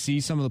sudden,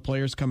 see some of the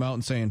players come out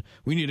and saying,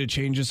 we need to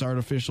change this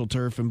artificial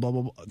turf and blah,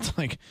 blah, blah. It's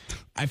like,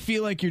 I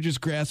feel like you're just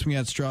grasping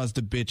at straws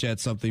to bitch at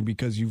something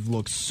because you've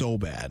looked so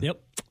bad.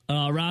 Yep.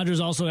 Rogers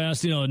also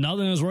asked,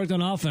 nothing has worked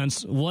on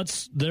offense.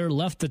 What's there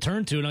left to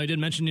turn to? Now, he did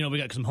mention, we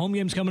got some home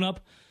games coming up.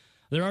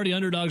 They're already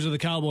underdogs of the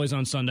Cowboys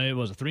on Sunday. It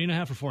was a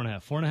 3.5 or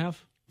 4.5? 4.5?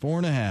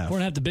 4.5.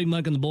 4.5 to Big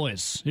Mike and the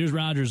boys. Here's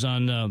Rogers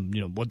on,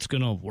 what's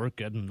going to work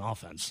in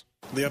offense.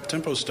 The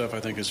up-tempo stuff, I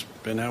think, has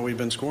been how we've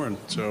been scoring.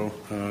 So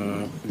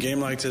a game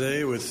like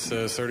today with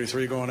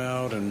 33 going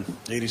out and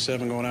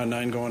 87 going out,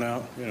 9 going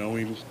out,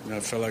 I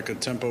felt like a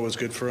tempo was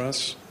good for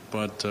us.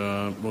 But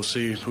we'll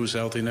see who's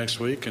healthy next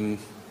week and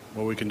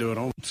what we can do at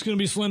home. It's going to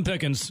be slim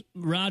pickings.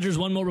 Rogers,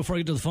 one more before I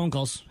get to the phone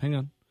calls. Hang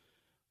on.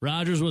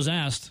 Rogers was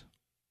asked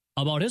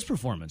about his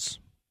performance.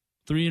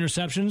 3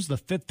 interceptions, the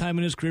 5th time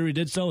in his career he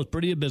did so. It's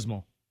pretty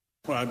abysmal.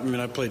 Well,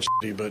 I played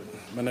shitty, but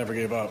I never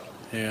gave up.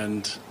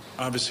 And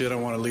obviously I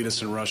don't want to lead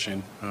us in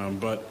rushing,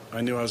 but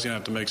I knew I was going to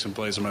have to make some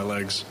plays with my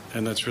legs.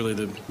 And that's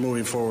really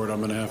moving forward, I'm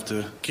going to have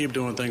to keep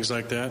doing things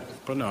like that.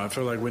 But no, I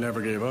feel like we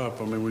never gave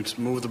up. I mean, we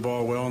moved the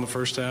ball well in the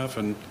first half,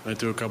 and I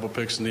threw a couple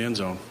picks in the end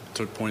zone.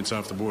 Took points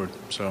off the board.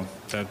 So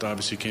that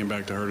obviously came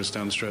back to hurt us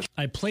down the stretch.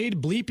 I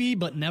played bleepy,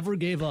 but never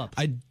gave up.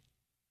 I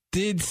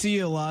did see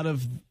a lot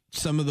of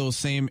some of those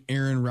same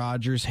Aaron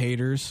Rodgers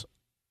haters.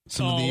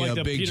 Some of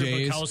the big Peter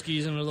Jays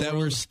that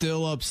were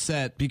still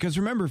upset because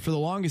remember, for the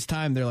longest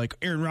time, they're like,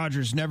 Aaron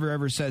Rodgers never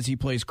ever says he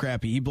plays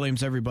crappy. He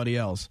blames everybody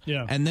else.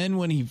 Yeah. And then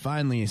when he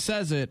finally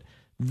says it,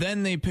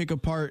 then they pick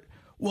apart.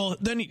 Well,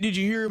 then did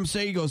you hear him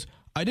say, he goes,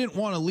 I didn't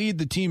want to lead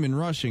the team in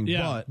rushing,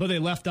 but they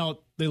left out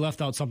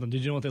something.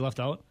 Did you know what they left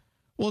out?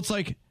 Well, it's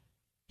like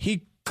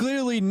he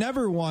clearly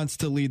never wants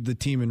to lead the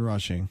team in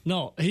rushing.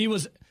 No, he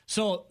was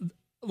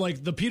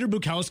like the Peter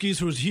Bukowski's,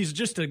 he's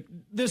just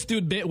this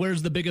dude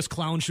wears the biggest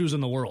clown shoes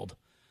in the world.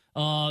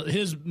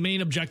 His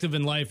main objective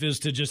in life is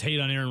to just hate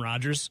on Aaron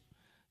Rodgers.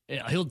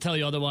 He'll tell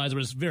you otherwise,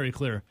 but it's very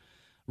clear.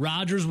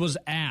 Rodgers was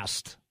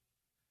asked,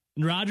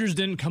 and Rodgers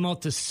didn't come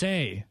out to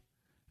say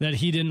that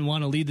he didn't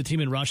want to lead the team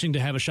in rushing to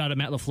have a shot at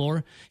Matt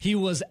LaFleur. He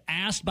was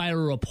asked by a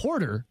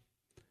reporter,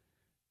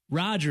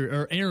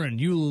 Aaron,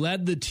 you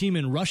led the team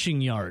in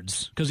rushing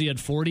yards because he had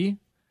 40.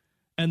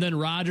 And then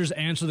Rodgers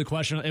answered the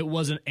question. It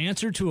was an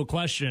answer to a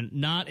question,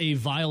 not a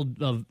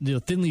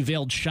thinly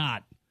veiled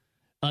shot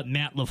at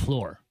Matt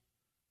LaFleur.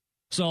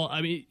 So,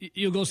 I mean,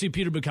 you'll go see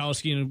Peter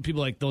Bukowski and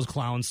people like those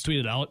clowns tweet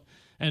it out.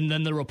 And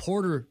then the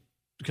reporter,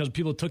 because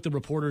people took the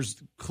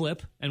reporter's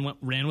clip and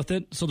ran with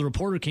it. So the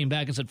reporter came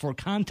back and said, for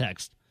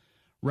context,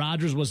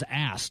 Rodgers was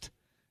asked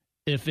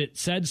if it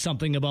said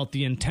something about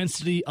the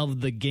intensity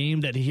of the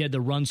game that he had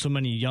to run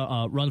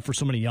for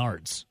so many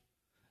yards.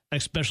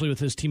 Especially with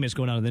his teammates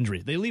going out with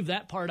injury. They leave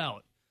that part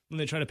out when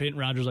they try to paint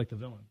Rodgers like the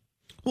villain.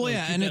 Well,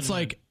 yeah, and it's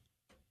like,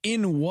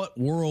 in what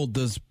world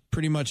does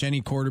pretty much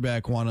any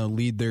quarterback want to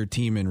lead their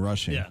team in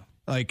rushing? Yeah.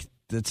 Like,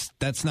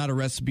 that's not a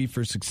recipe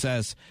for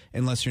success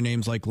unless your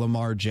name's like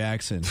Lamar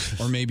Jackson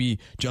or maybe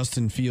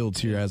Justin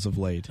Fields here as of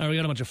late. All right, we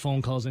got a bunch of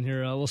phone calls in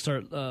here. We'll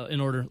start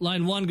in order.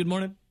 Line 1, good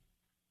morning.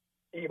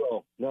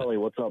 Evo, Nelly,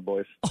 what's up,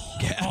 boys?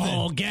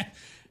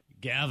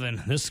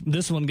 Gavin,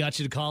 this one got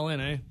you to call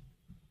in, eh?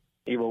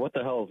 Evo, what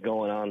the hell is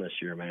going on this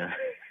year, man?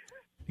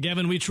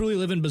 Gavin, we truly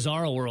live in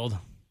bizarro world.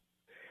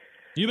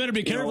 You better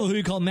be careful who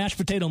you call Mashed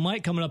Potato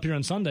Mike coming up here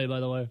on Sunday, by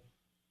the way.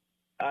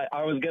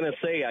 I was going to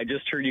say, I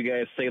just heard you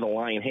guys say the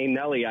line, hey,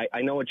 Nelly,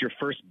 I know what your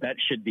first bet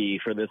should be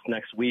for this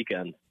next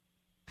weekend.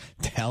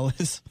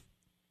 Dallas?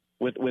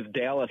 With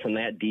Dallas and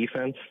that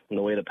defense and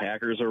the way the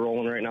Packers are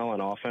rolling right now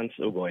on offense,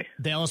 oh, boy.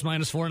 Dallas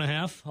minus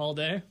 4.5 all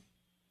day?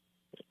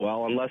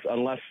 Well,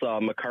 unless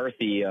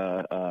McCarthy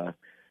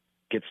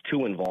gets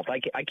too involved.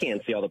 I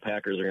can't see how the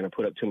Packers are going to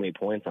put up too many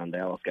points on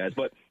Dallas, guys.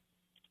 But,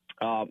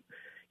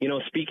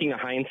 speaking of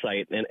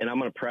hindsight, and I'm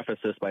going to preface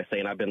this by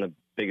saying I've been the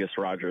biggest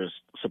Rodgers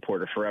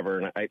supporter forever,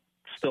 and I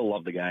still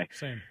love the guy.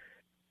 Same.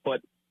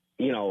 But,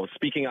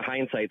 speaking of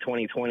hindsight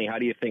 2020, how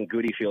do you think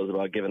Goody feels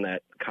about giving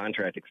that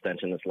contract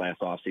extension this last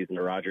offseason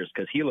to Rodgers?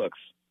 Because he looks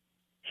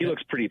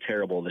pretty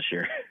terrible this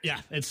year. Yeah,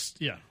 I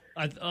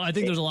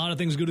think there's a lot of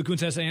things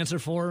Gutekunst has to answer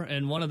for,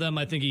 and one of them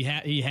I think he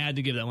had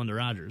to give that one to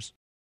Rodgers.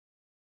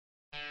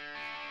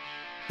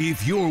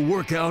 If your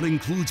workout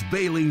includes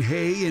baling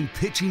hay and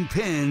pitching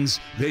pens,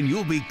 then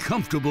you'll be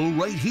comfortable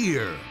right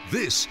here.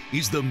 This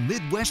is the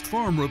Midwest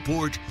Farm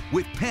Report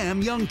with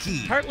Pam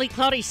Youngkey. Partly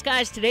cloudy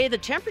skies today. The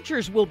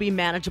temperatures will be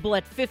manageable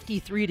at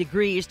 53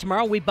 degrees.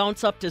 Tomorrow we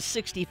bounce up to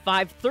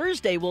 65.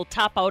 Thursday we'll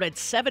top out at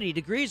 70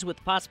 degrees with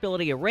the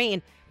possibility of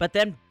rain, but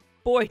then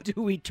boy,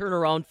 do we turn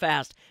around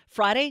fast.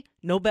 Friday,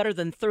 no better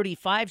than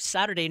 35.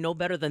 Saturday, no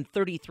better than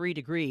 33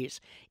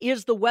 degrees.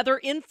 Is the weather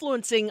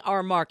influencing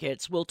our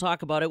markets? We'll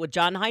talk about it with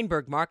John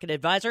Heinberg, market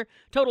advisor,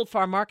 Total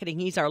Farm Marketing.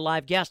 He's our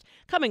live guest,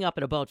 coming up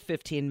in about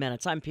 15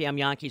 minutes. I'm Pam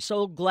Youngkey.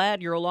 So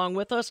glad you're along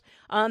with us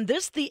on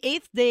this, the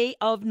 8th day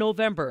of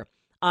November.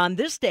 On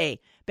this day,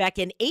 back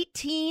in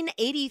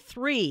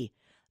 1883,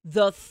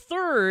 the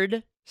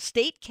third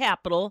state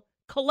capitol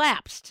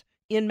collapsed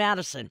in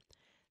Madison.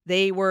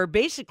 They were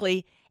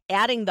basically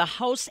adding the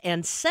House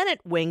and Senate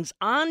wings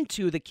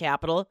onto the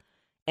Capitol,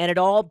 and it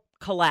all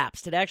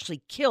collapsed. It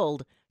actually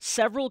killed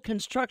several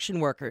construction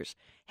workers.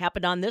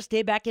 Happened on this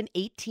day back in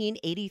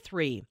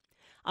 1883.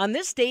 On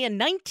this day in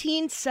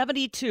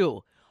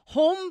 1972,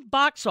 Home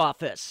Box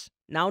Office,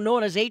 now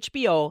known as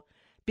HBO,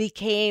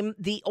 became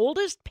the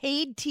oldest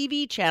paid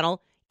TV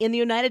channel in the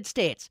United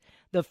States.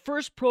 The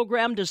first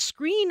program to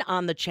screen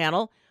on the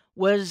channel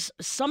was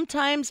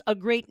Sometimes a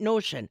Great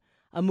Notion,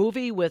 a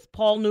movie with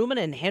Paul Newman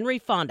and Henry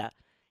Fonda.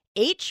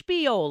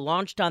 HBO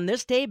launched on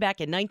this day back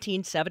in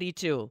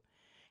 1972.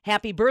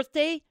 Happy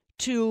birthday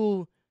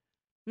to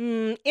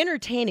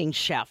entertaining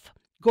chef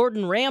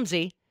Gordon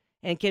Ramsay.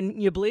 And can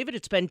you believe it?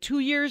 It's been 2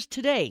 years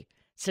today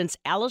since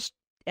Alex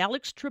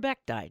Trebek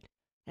died.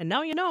 And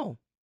now you know.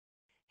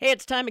 Hey,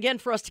 it's time again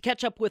for us to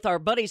catch up with our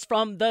buddies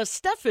from the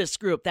Steffes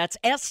Group. That's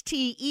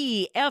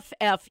STEFFES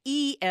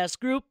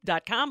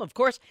Group.com. Of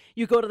course,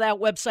 you go to that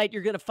website,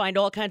 you're going to find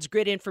all kinds of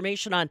great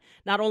information on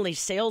not only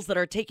sales that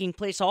are taking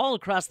place all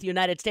across the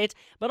United States,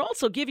 but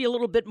also give you a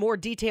little bit more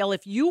detail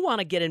if you want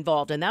to get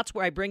involved. And that's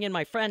where I bring in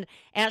my friend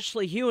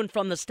Ashley Hewen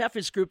from the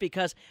Steffes Group,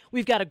 because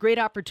we've got a great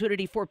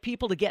opportunity for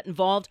people to get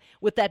involved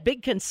with that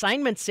big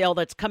consignment sale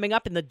that's coming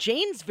up in the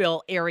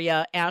Janesville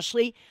area.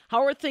 Ashley,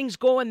 how are things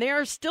going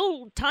there?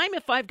 Still time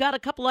if I've got a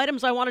couple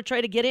items I want to try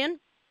to get in?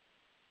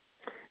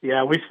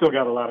 Yeah, we still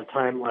got a lot of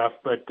time left,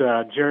 but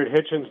Jared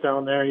Hitchens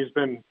down there, he's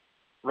been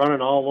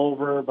running all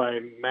over by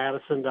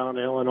Madison down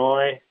to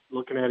Illinois,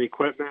 looking at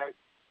equipment,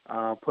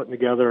 putting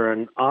together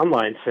an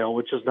online sale,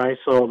 which is nice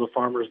so the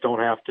farmers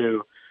don't have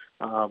to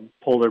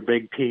pull their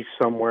big piece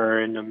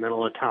somewhere in the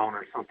middle of town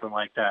or something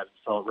like that,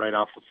 sell it right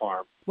off the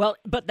farm. Well,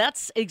 but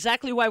that's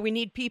exactly why we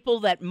need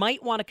people that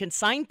might want to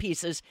consign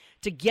pieces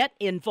to get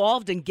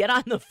involved and get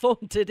on the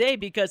phone today,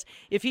 because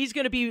if he's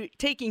going to be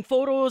taking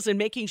photos and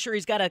making sure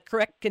he's got a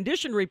correct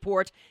condition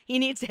report, he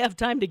needs to have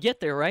time to get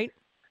there, right?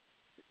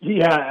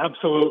 Yeah,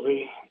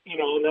 absolutely.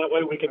 And that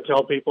way we can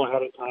tell people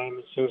ahead of time.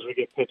 As soon as we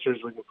get pictures,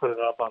 we can put it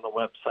up on the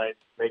website,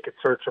 make it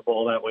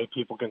searchable. That way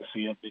people can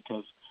see it,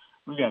 because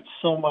we got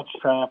so much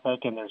traffic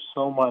and there's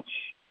so much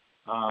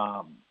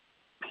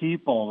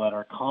people that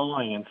are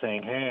calling and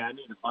saying, hey, I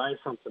need to buy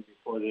something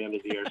before the end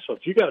of the year. So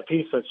if you got a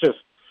piece that's just,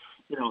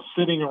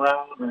 sitting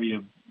around, or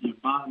you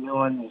bought a new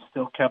one, you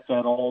still kept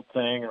that old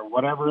thing, or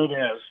whatever it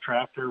is,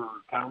 tractor or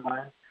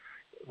combine,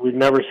 we've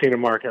never seen a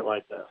market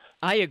like this.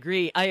 I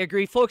agree.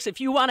 Folks,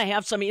 if you want to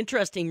have some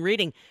interesting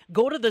reading,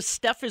 go to the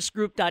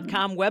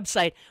SteffesGroup.com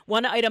website.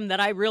 One item that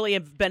I really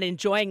have been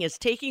enjoying is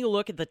taking a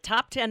look at the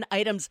top 10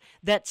 items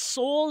that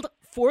sold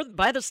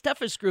by the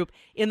Steffes Group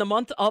in the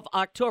month of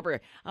October.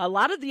 A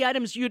lot of the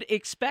items you'd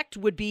expect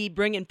would be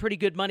bringing pretty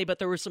good money, but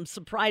there were some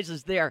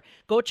surprises there.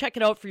 Go check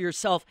it out for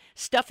yourself,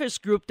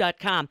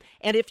 SteffesGroup.com.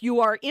 And if you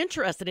are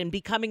interested in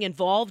becoming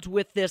involved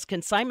with this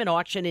consignment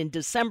auction in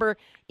December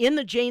in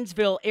the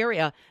Janesville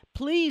area,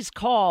 please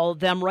call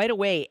them right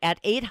away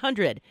at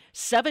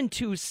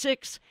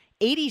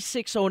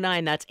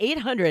 800-726-8609. That's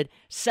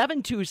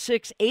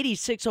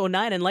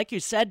 800-726-8609. And like you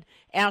said,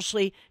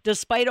 Ashley,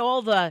 despite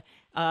all the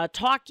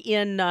talk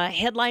in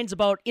headlines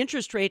about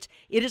interest rates,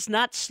 it is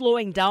not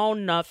slowing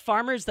down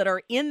farmers that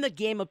are in the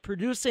game of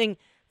producing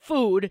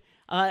food.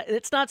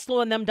 It's not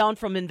slowing them down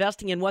from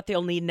investing in what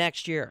they'll need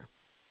next year.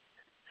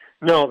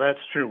 No, that's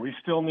true. We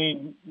still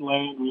need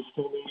land. We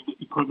still need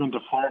equipment to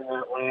farm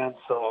that land.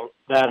 So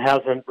that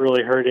hasn't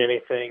really hurt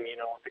anything. You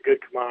know, with the good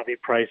commodity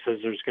prices,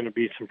 there's going to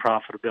be some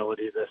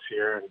profitability this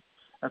year, and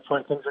that's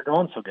why things are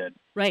going so good.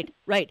 Right.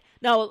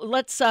 Now,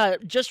 let's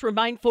just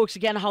remind folks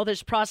again how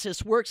this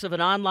process works of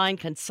an online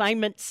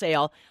consignment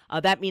sale.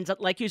 That means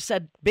that, like you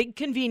said, big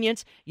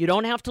convenience. You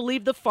don't have to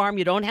leave the farm.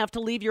 You don't have to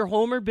leave your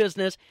home or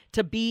business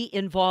to be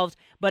involved.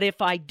 But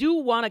if I do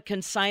want to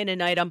consign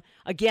an item,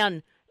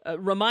 again,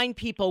 remind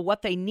people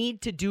what they need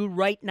to do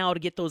right now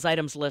to get those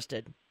items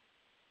listed.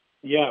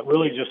 Yeah, it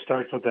really just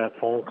starts with that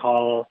phone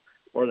call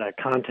or that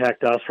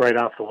contact us right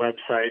off the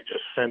website.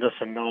 Just send us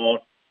a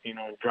note,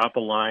 drop a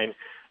line.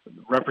 The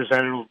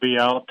representative will be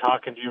out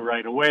talking to you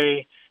right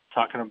away,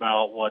 talking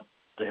about what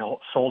the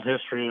sold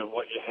history of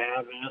what you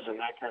have is and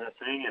that kind of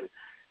thing,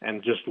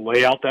 and just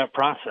lay out that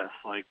process.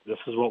 Like, this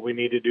is what we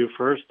need to do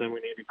first, then we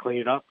need to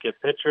clean it up,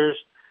 get pictures,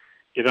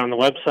 get on the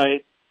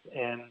website,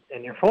 and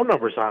your phone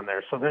number's on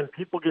there. So then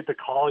people get to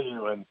call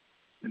you and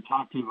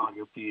talk to you about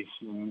your piece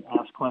and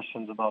ask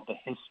questions about the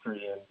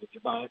history and did you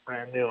buy it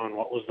brand new and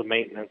what was the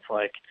maintenance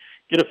like.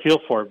 Get a feel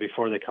for it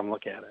before they come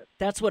look at it.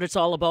 That's what it's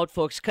all about,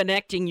 folks,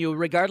 connecting you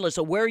regardless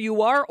of where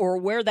you are or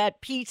where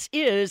that piece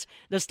is.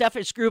 The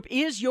Steffes Group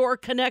is your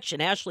connection.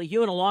 Ashley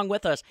Hewen along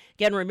with us.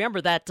 Again, remember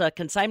that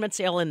consignment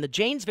sale in the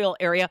Janesville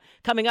area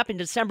coming up in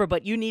December,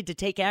 but you need to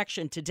take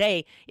action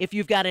today if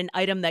you've got an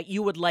item that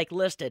you would like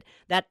listed.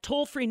 That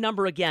toll-free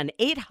number again,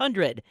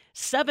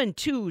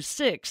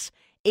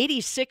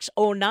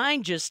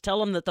 800-726-8609. Just tell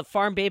them that the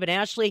Farm Babe and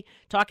Ashley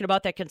talking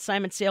about that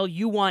consignment sale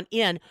you want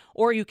in,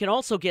 or you can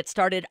also get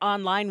started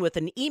online with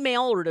an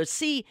email or to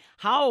see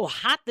how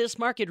hot this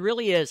market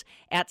really is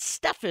at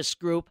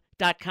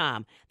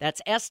steffesgroup.com. That's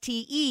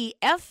STEFFES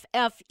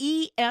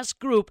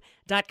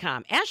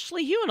group.com.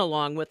 Ashley Hewen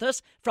along with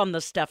us from the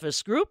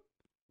Steffes Group.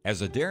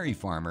 As a dairy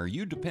farmer,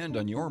 you depend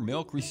on your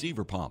milk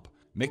receiver pump.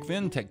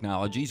 McFinn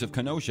Technologies of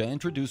Kenosha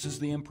introduces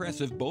the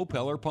impressive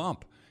Bow-Peller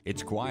pump.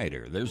 It's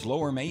quieter, there's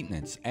lower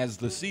maintenance, as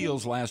the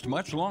seals last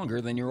much longer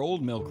than your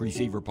old milk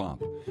receiver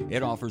pump.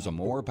 It offers a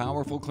more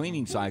powerful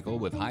cleaning cycle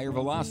with higher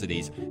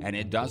velocities, and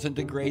it doesn't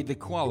degrade the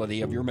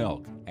quality of your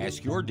milk.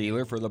 Ask your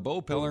dealer for the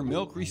Bow-Peller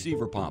Milk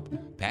Receiver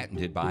Pump,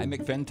 patented by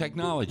McFinn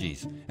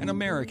Technologies, an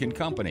American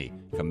company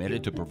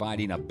committed to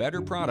providing a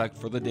better product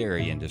for the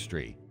dairy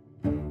industry.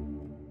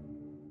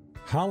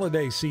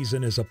 Holiday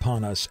season is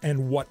upon us,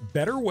 and what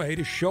better way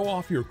to show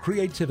off your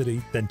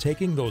creativity than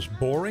taking those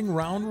boring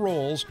round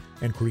rolls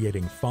and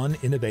creating fun,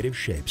 innovative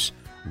shapes?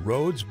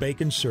 Rhodes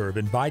Bake and Serve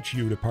invites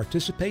you to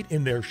participate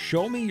in their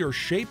Show Me Your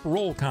Shape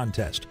Roll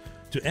contest.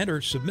 To enter,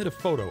 submit a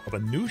photo of a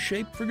new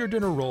shape for your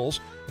dinner rolls,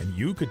 and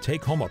you could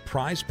take home a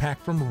prize pack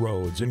from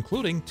Rhodes,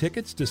 including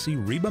tickets to see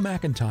Reba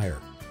McEntire.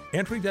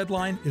 Entry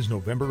deadline is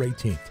November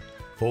 18th.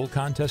 Full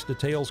contest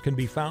details can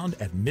be found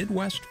at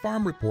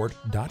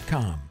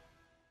MidwestFarmReport.com.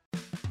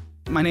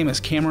 My name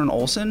is Cameron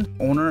Olson,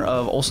 owner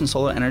of Olson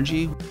Solar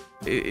Energy.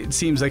 It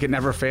seems like it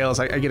never fails.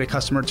 I get a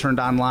customer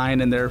turned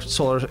online and their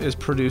solar is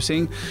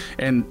producing,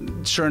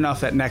 and sure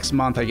enough, that next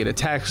month I get a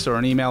text or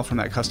an email from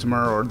that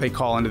customer, or they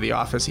call into the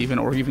office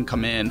or even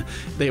come in.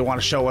 They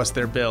want to show us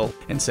their bill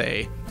and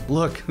say,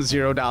 look,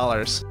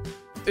 $0.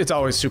 It's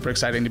always super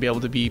exciting to be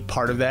able to be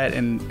part of that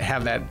and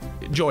have that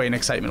joy and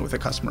excitement with a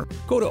customer.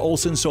 Go to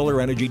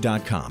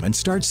OlsonSolarEnergy.com and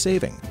start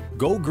saving.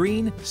 Go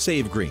green,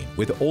 save green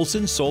with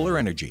Olson Solar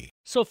Energy.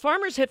 So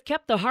farmers have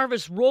kept the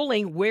harvest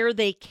rolling where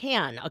they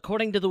can.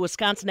 According to the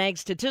Wisconsin Ag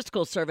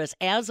Statistical Service,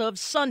 as of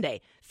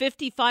Sunday,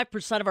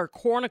 55% of our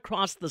corn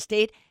across the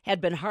state had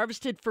been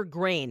harvested for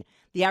grain.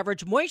 The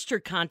average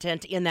moisture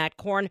content in that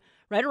corn,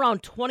 right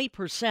around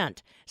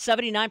 20%.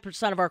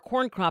 79% of our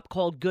corn crop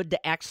called good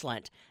to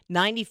excellent.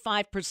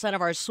 95%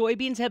 of our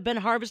soybeans have been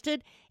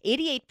harvested.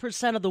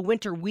 88% of the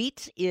winter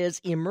wheat is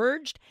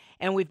emerged.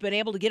 And we've been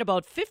able to get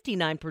about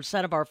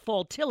 59% of our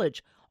fall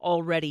tillage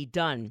already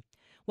done.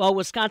 While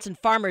Wisconsin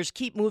farmers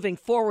keep moving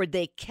forward,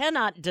 they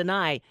cannot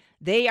deny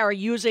they are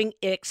using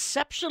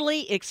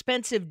exceptionally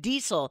expensive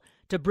diesel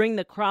to bring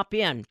the crop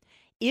in.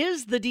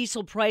 Is the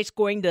diesel price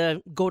going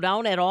to go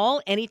down at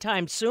all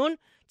anytime soon?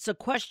 It's a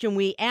question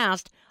we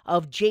asked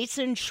of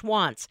Jason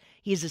Schwantz.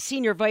 He's a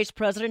senior vice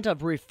president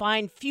of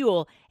refined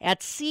fuel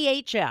at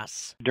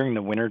CHS. During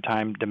the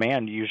wintertime,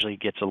 demand usually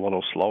gets a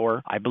little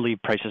slower. I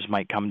believe prices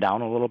might come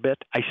down a little bit.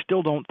 I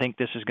still don't think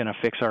this is going to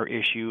fix our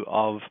issue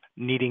of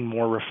needing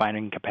more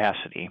refining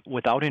capacity.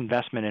 Without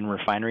investment in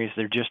refineries,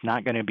 they're just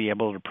not going to be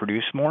able to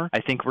produce more.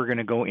 I think we're going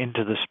to go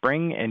into the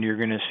spring and you're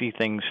going to see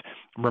things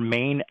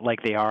remain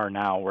like they are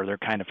now, where they're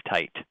kind of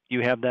tight.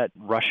 You have that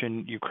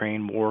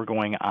Russian-Ukraine war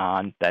going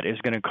on that is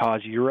going to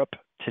cause Europe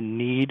to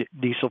need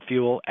diesel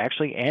fuel,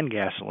 actually, and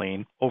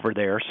gasoline over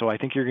there. So I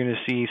think you're going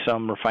to see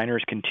some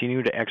refiners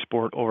continue to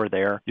export over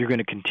there. You're going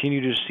to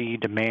continue to see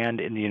demand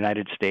in the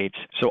United States.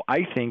 So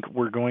I think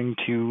we're going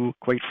to,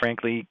 quite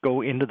frankly,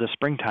 go into the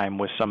springtime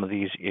with some of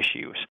these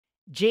issues.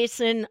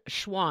 Jason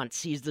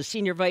Schwantz, he's the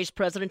Senior Vice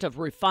President of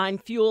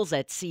Refined Fuels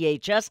at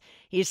CHS.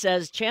 He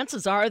says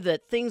chances are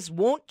that things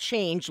won't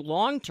change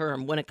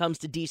long-term when it comes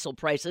to diesel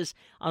prices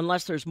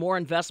unless there's more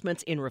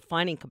investments in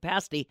refining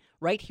capacity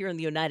right here in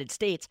the United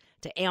States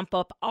to amp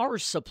up our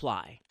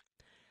supply.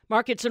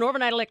 Markets in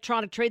overnight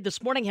electronic trade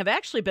this morning have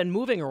actually been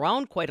moving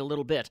around quite a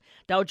little bit.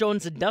 Dow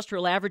Jones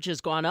Industrial Average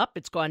has gone up.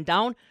 It's gone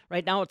down.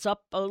 Right now it's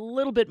up a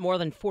little bit more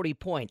than 40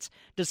 points.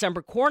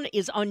 December corn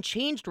is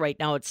unchanged right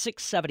now at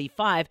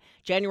 $6.75.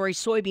 January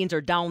soybeans are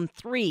down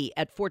 3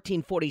 at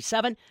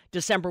 $14.47.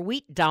 December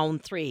wheat down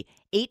 3,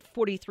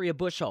 $8.43 a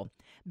bushel.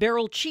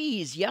 Barrel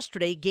cheese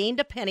yesterday gained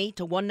a penny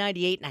to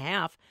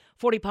 $1.98.5.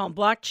 40-pound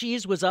block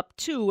cheese was up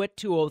 2 at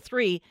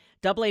 $2.03.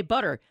 AA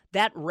butter,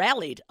 that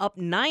rallied up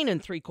 9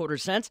 3/4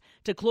 cents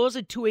to close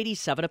at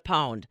 $2.87 a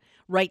pound.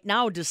 Right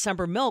now,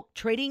 December milk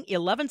trading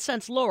 11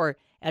 cents lower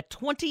at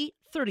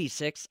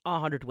 $20.36 a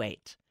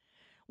hundredweight.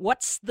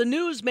 What's the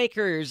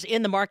newsmakers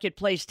in the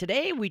marketplace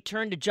today? We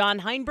turn to John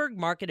Heinberg,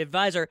 market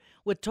advisor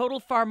with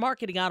Total Farm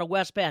Marketing out of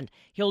West Bend.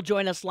 He'll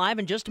join us live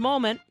in just a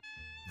moment.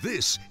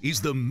 This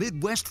is the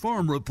Midwest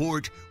Farm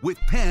Report with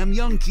Pam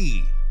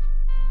Youngkey.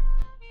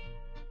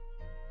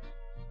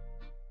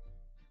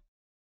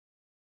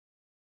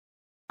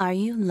 Are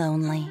you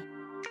lonely?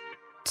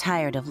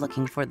 Tired of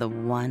looking for the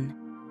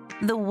one?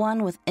 The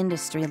one with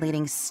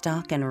industry-leading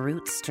stock and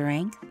root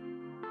strength?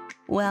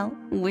 Well,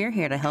 we're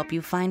here to help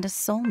you find a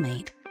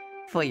soulmate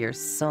for your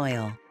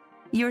soil.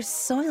 Your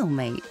soil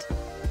mate.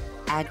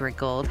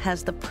 AgriGold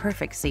has the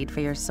perfect seed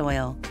for your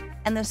soil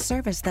and the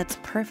service that's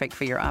perfect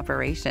for your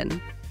operation.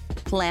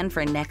 Plan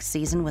for next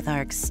season with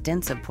our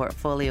extensive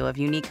portfolio of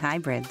unique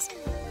hybrids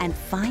and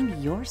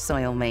find your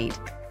soil mate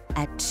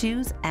at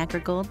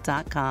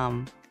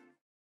ChooseAgriGold.com.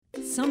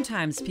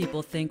 Sometimes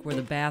people think we're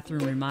the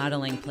bathroom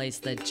remodeling place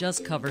that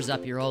just covers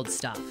up your old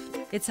stuff.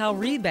 It's how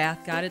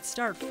Rebath got its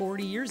start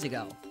 40 years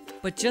ago.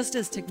 But just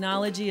as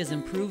technology has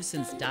improved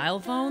since dial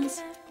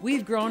phones,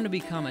 we've grown to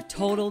become a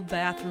total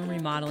bathroom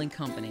remodeling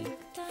company.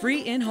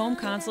 Free in-home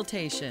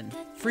consultation,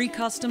 free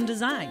custom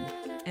design,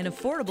 an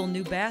affordable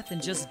new bath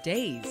in just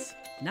days,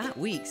 not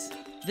weeks.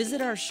 Visit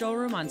our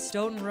showroom on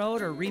Stoughton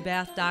Road or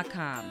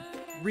Rebath.com.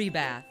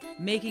 Rebath,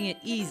 making it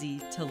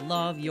easy to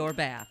love your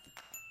bath.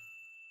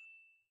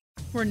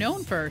 We're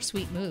known for our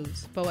sweet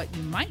moves, but what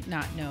you might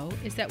not know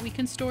is that we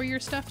can store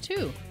your stuff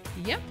too.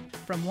 Yep,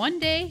 from 1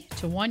 day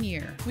to 1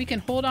 year. We can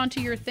hold on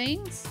to your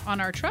things on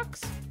our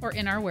trucks or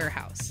in our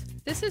warehouse.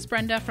 This is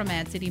Brenda from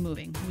Mad City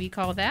Moving. We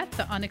call that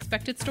the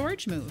unexpected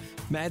storage move.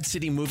 Mad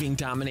City Moving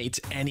dominates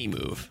any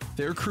move.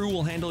 Their crew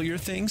will handle your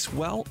things,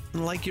 well,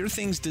 like your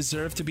things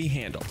deserve to be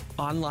handled.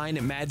 Online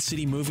at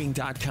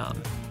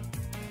madcitymoving.com.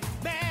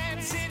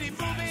 Mad City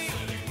Moving.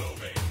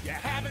 You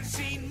haven't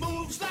seen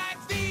moves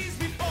like these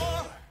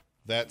before.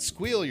 That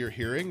squeal you're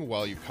hearing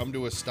while you come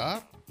to a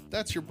stop,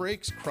 that's your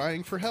brakes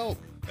crying for help.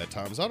 At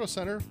Tom's Auto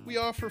Center, we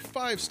offer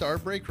 5-star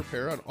brake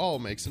repair on all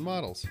makes and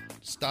models.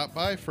 Stop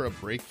by for a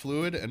brake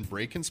fluid and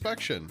brake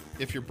inspection.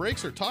 If your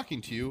brakes are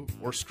talking to you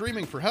or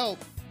screaming for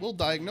help, we'll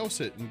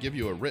diagnose it and give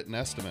you a written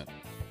estimate.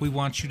 We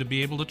want you to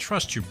be able to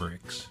trust your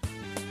brakes.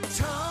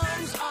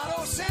 Tom's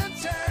Auto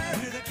Center.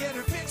 Here to get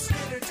her fixed, get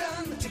her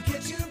done, to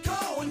get you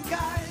going,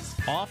 guys.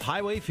 Off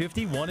Highway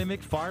 51 in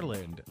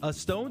McFarland, a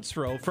stone's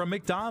throw from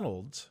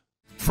McDonald's.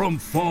 From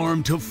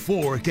farm to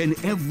fork and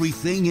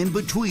everything in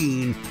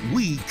between,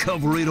 we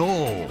cover it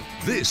all.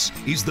 This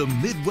is the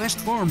Midwest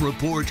Farm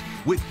Report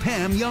with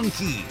Pam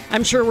Youngkey.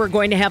 I'm sure we're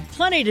going to have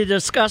plenty to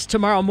discuss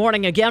tomorrow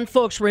morning. Again,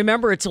 folks,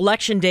 remember it's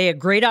Election Day, a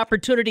great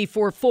opportunity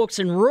for folks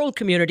in rural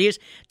communities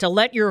to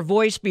let your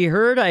voice be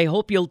heard. I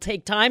hope you'll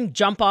take time,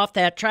 jump off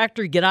that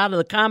tractor, get out of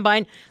the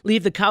combine,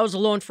 leave the cows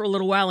alone for a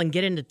little while and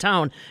get into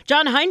town.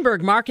 John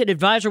Heinberg, market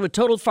advisor with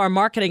Total Farm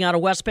Marketing out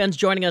of West Bend,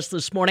 joining us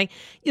this morning.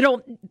 You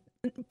know,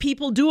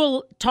 people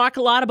do talk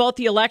a lot about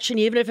the election,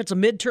 even if it's a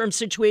midterm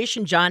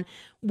situation, John.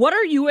 What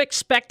are you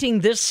expecting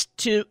this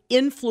to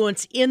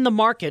influence in the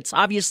markets?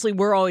 Obviously,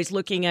 we're always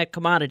looking at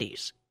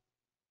commodities.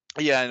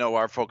 Yeah, I know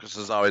our focus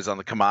is always on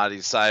the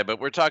commodity side, but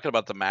we're talking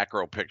about the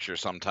macro picture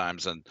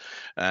sometimes, and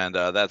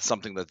that's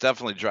something that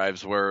definitely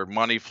drives where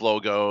money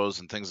flow goes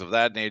and things of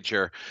that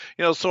nature.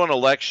 You know, so an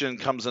election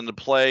comes into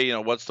play, you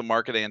know, what's the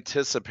market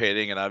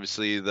anticipating? And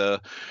obviously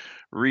the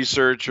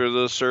research or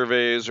the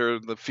surveys or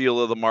the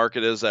feel of the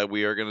market is that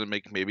we are going to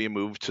make maybe a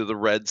move to the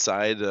red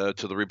side,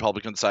 to the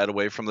Republican side,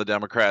 away from the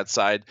Democrat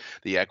side.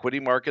 The equity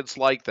markets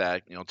like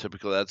that. You know,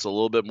 typically that's a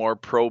little bit more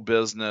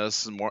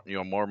pro-business, more, you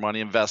know, more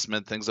money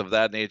investment, things of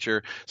that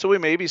nature. So we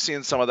may be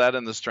seeing some of that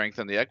in the strength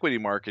in the equity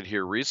market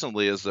here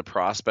recently as the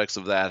prospects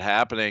of that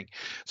happening.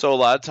 So a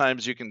lot of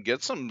times you can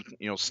get some,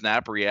 you know,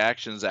 snap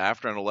reactions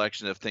after an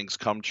election if things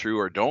come true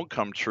or don't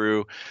come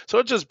true. So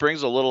it just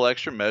brings a little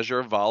extra measure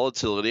of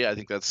volatility. I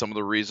think that's some of the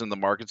the reason the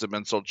markets have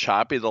been so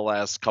choppy the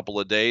last couple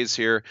of days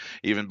here,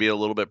 even be a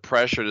little bit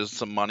pressured as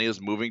some money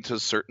is moving to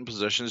certain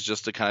positions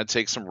just to kind of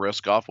take some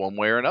risk off one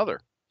way or another.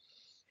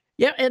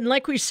 Yeah, and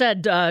like we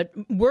said,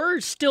 we're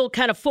still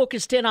kind of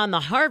focused in on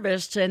the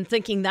harvest and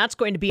thinking that's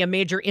going to be a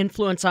major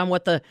influence on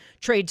what the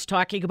trade's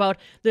talking about.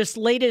 This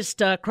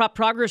latest crop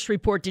progress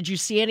report, did you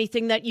see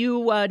anything that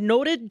you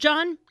noted,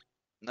 John?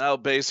 No,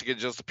 basically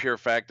just the pure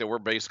fact that we're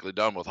basically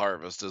done with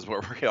harvest is where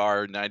we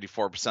are.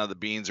 94% of the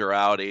beans are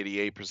out,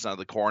 88% of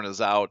the corn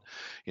is out,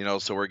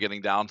 so we're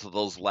getting down to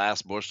those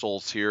last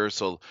bushels here.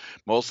 So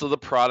most of the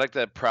product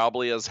that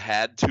probably has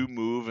had to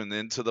move and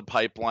into the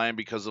pipeline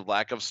because of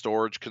lack of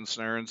storage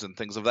concerns and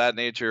things of that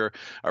nature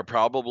are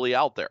probably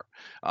out there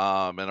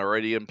and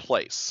already in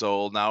place.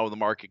 So now the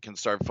market can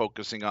start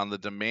focusing on the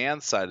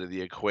demand side of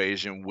the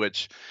equation,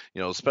 which,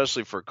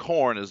 especially for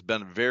corn, has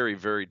been very,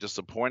 very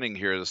disappointing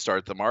here to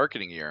start the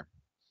marketing year.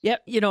 Yeah,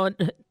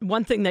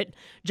 one thing that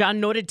John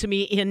noted to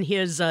me in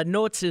his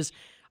notes is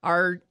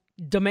our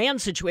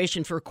demand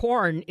situation for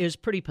corn is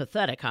pretty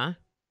pathetic, huh?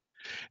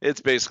 It's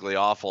basically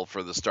awful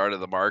for the start of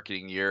the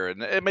marketing year,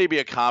 and it may be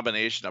a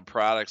combination of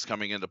products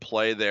coming into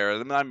play there.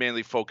 I'm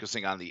mainly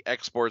focusing on the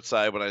export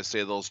side when I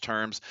say those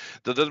terms.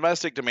 The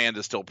domestic demand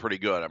is still pretty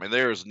good. I mean,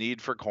 there's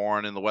need for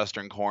corn in the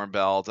Western Corn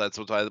Belt. That's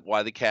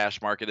why the cash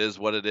market is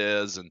what it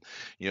is, and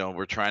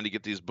we're trying to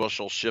get these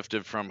bushels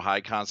shifted from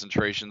high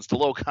concentrations to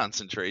low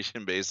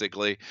concentration,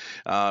 basically,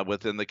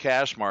 within the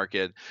cash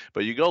market.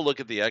 But you go look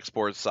at the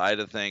export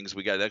side of things.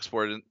 We got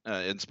export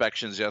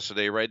inspections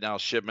yesterday. Right now,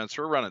 shipments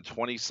we're running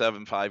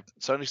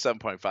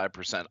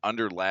 77.5%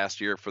 under last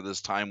year for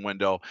this time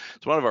window.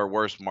 It's one of our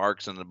worst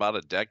marks in about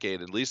a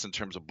decade, at least in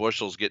terms of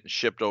bushels getting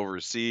shipped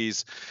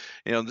overseas.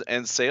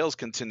 And sales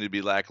continue to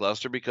be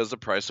lackluster because the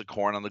price of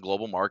corn on the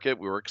global market,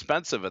 we were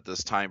expensive at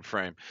this time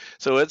frame.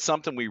 So it's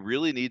something we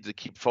really need to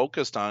keep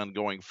focused on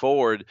going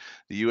forward.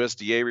 The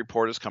USDA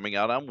report is coming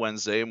out on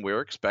Wednesday, and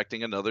we're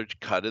expecting another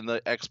cut in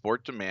the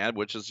export demand,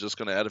 which is just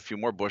going to add a few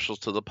more bushels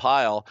to the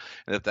pile.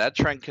 And if that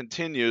trend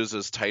continues,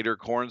 as tighter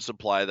corn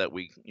supply that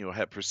we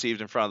have perceived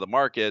in front of the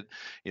market,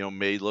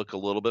 may look a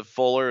little bit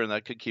fuller, and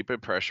that could keep a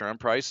pressure on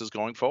prices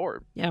going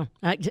forward. Yeah.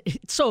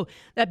 So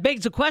that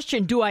begs the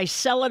question, do I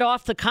sell it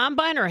off the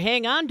combine or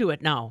hang on to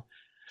it now?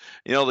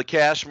 The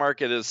cash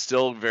market is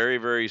still very,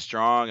 very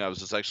strong. I was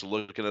just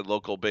actually looking at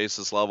local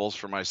basis levels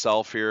for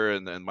myself here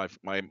and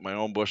my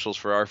own bushels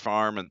for our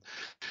farm. And,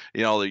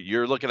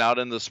 you're looking out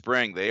in the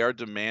spring. They are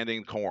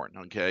demanding corn,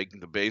 okay?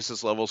 The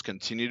basis levels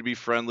continue to be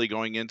friendly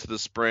going into the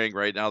spring.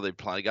 Right now, they've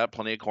got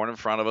plenty of corn in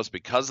front of us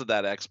because of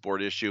that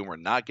export issue, and we're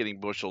not getting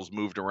bushels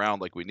moved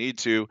around like we need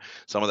to.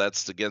 Some of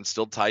that's, again,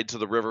 still tied to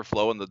the river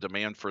flow and the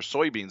demand for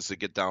soybeans to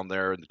get down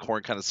there, and the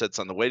corn kind of sits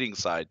on the waiting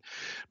side.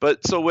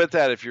 But so with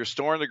that, if you're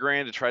storing the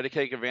grain to try to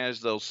take advantage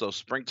of those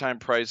springtime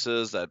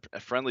prices, that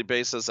friendly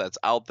basis that's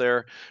out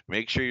there,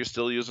 make sure you're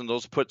still using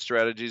those put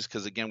strategies,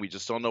 because again, we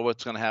just don't know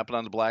what's going to happen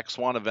on the black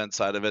swan event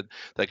side of it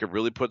that could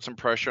really put some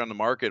pressure on the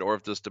market. Or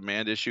if this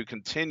demand issue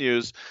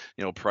continues,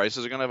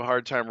 prices are going to have a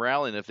hard time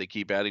rallying if they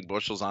keep adding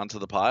bushels onto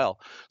the pile.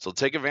 So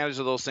take advantage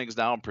of those things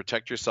now and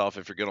protect yourself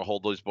if you're going to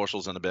hold those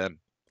bushels in the bin.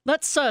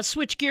 Let's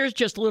switch gears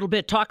just a little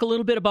bit, talk a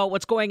little bit about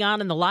what's going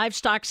on in the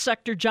livestock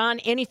sector. John,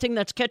 anything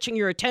that's catching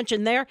your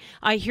attention there?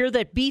 I hear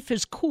that beef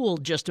is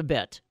cooled just a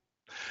bit.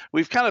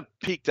 We've kind of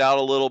peaked out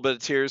a little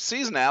bit here.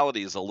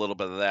 Seasonality is a little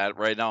bit of that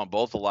right now in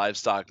both the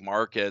livestock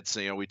markets.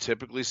 We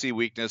typically see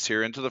weakness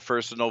here into the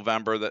 1st of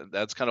November.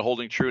 That's kind of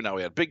holding true now.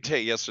 We had a big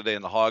day yesterday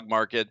in the hog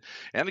market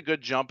and a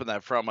good jump in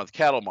that front month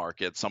cattle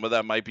market. Some of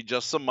that might be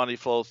just some money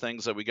flow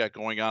things that we got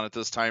going on at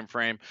this time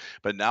frame.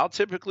 But now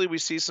typically we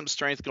see some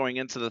strength going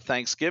into the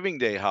Thanksgiving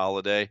Day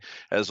holiday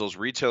as those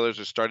retailers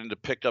are starting to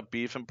pick up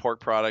beef and pork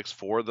products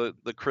for the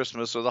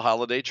Christmas or the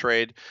holiday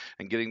trade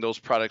and getting those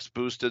products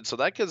boosted. So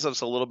that gives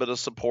us a little bit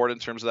of support in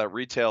terms of that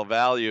retail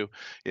value.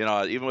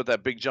 Even with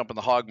that big jump in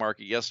the hog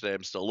market yesterday,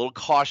 I'm still a little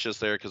cautious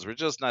there because we're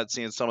just not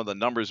seeing some of the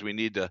numbers we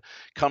need to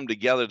come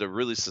together to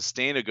really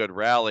sustain a good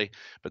rally.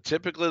 But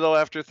typically, though,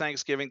 after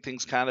Thanksgiving,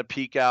 things kind of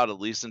peak out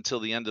at least until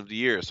the end of the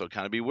year. So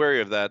kind of be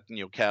wary of that,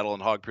 cattle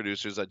and hog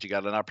producers, that you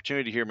got an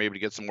opportunity here maybe to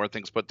get some more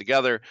things put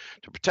together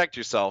to protect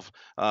yourself.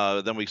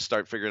 Then we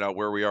start figuring out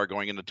where we are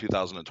going into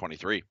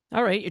 2023.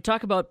 All right, you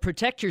talk about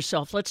protect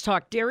yourself. Let's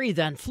talk dairy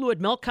then.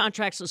 Fluid milk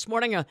contracts this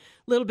morning a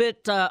little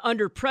bit under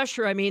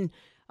pressure. I mean,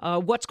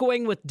 what's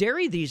going with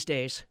dairy these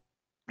days?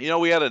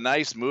 We had a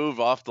nice move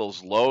off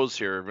those lows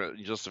here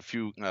just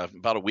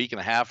about a week and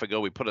a half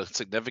ago. We put a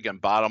significant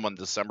bottom on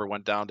December,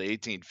 went down to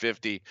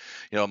 1850.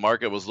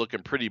 Market was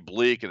looking pretty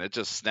bleak, and it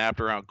just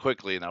snapped around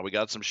quickly. Now we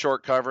got some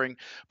short covering,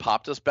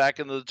 popped us back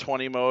into the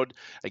 20 mode.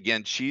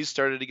 Again, cheese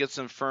started to get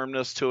some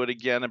firmness to it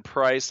again in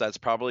price. That's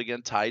probably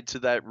again tied to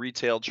that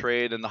retail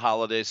trade and the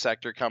holiday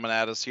sector coming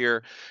at us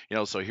here.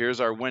 So here's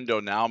our window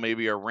now.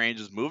 Maybe our range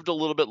has moved a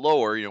little bit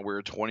lower. We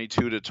were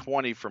 22 to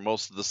 20 for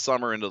most of the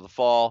summer into the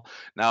fall.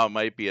 Now it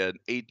might be be an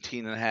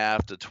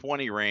 18.5 to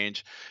 20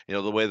 range,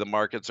 the way the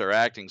markets are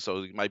acting.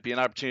 So it might be an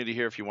opportunity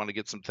here if you want to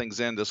get some things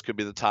in. This could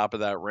be the top of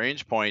that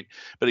range point.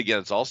 But again,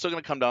 it's also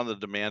going to come down to the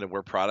demand and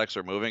where products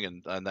are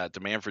moving, and that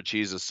demand for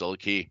cheese is still a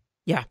key.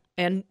 Yeah,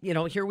 and,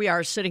 here we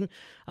are sitting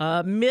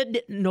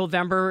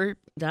mid-November.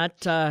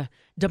 That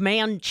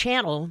demand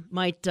channel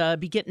might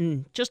be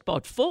getting just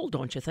about full,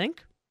 don't you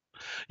think?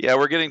 Yeah,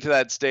 we're getting to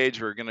that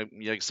stage. We're going to,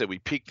 like I said, we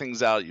peak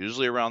things out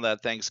usually around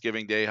that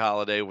Thanksgiving Day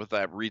holiday with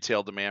that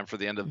retail demand for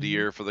the end of the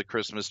year for the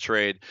Christmas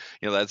trade.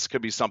 That's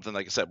could be something,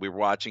 like I said, we were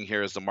watching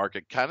here as the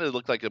market kind of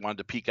looked like it wanted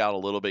to peak out a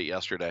little bit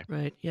yesterday.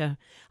 Right, yeah.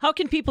 How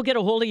can people get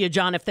a hold of you,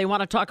 John, if they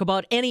want to talk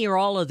about any or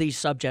all of these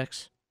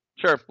subjects?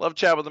 Sure. Love to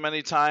chat with them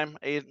anytime.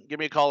 Give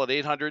me a call at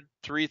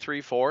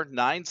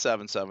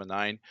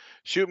 800-334-9779.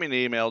 Shoot me an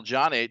email,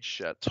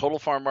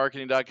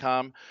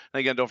 jonh@totalfarmmarketing.com. And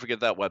again, don't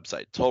forget that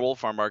website,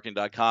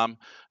 totalfarmmarketing.com.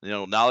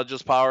 Knowledge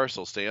is power,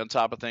 so stay on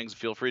top of things.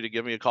 Feel free to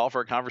give me a call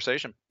for a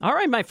conversation. All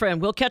right, my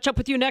friend. We'll catch up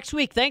with you next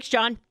week. Thanks,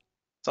 John.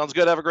 Sounds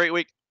good. Have a great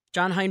week.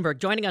 John Heinberg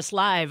joining us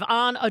live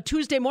on a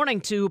Tuesday morning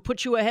to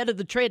put you ahead of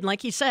the trade. And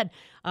like he said,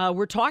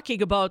 we're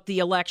talking about the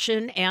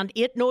election, and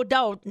it, no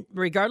doubt,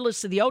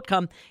 regardless of the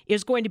outcome,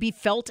 is going to be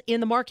felt in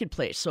the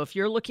marketplace. So if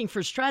you're looking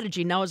for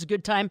strategy, now is a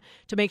good time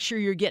to make sure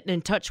you're getting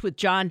in touch with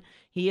John.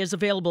 He is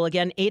available,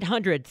 again,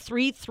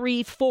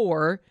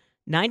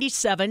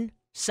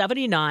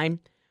 800-334-9779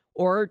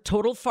 or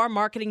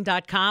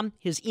totalfarmmarketing.com.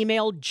 His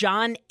email,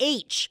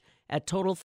 jonh@totalfarmmarketing.com.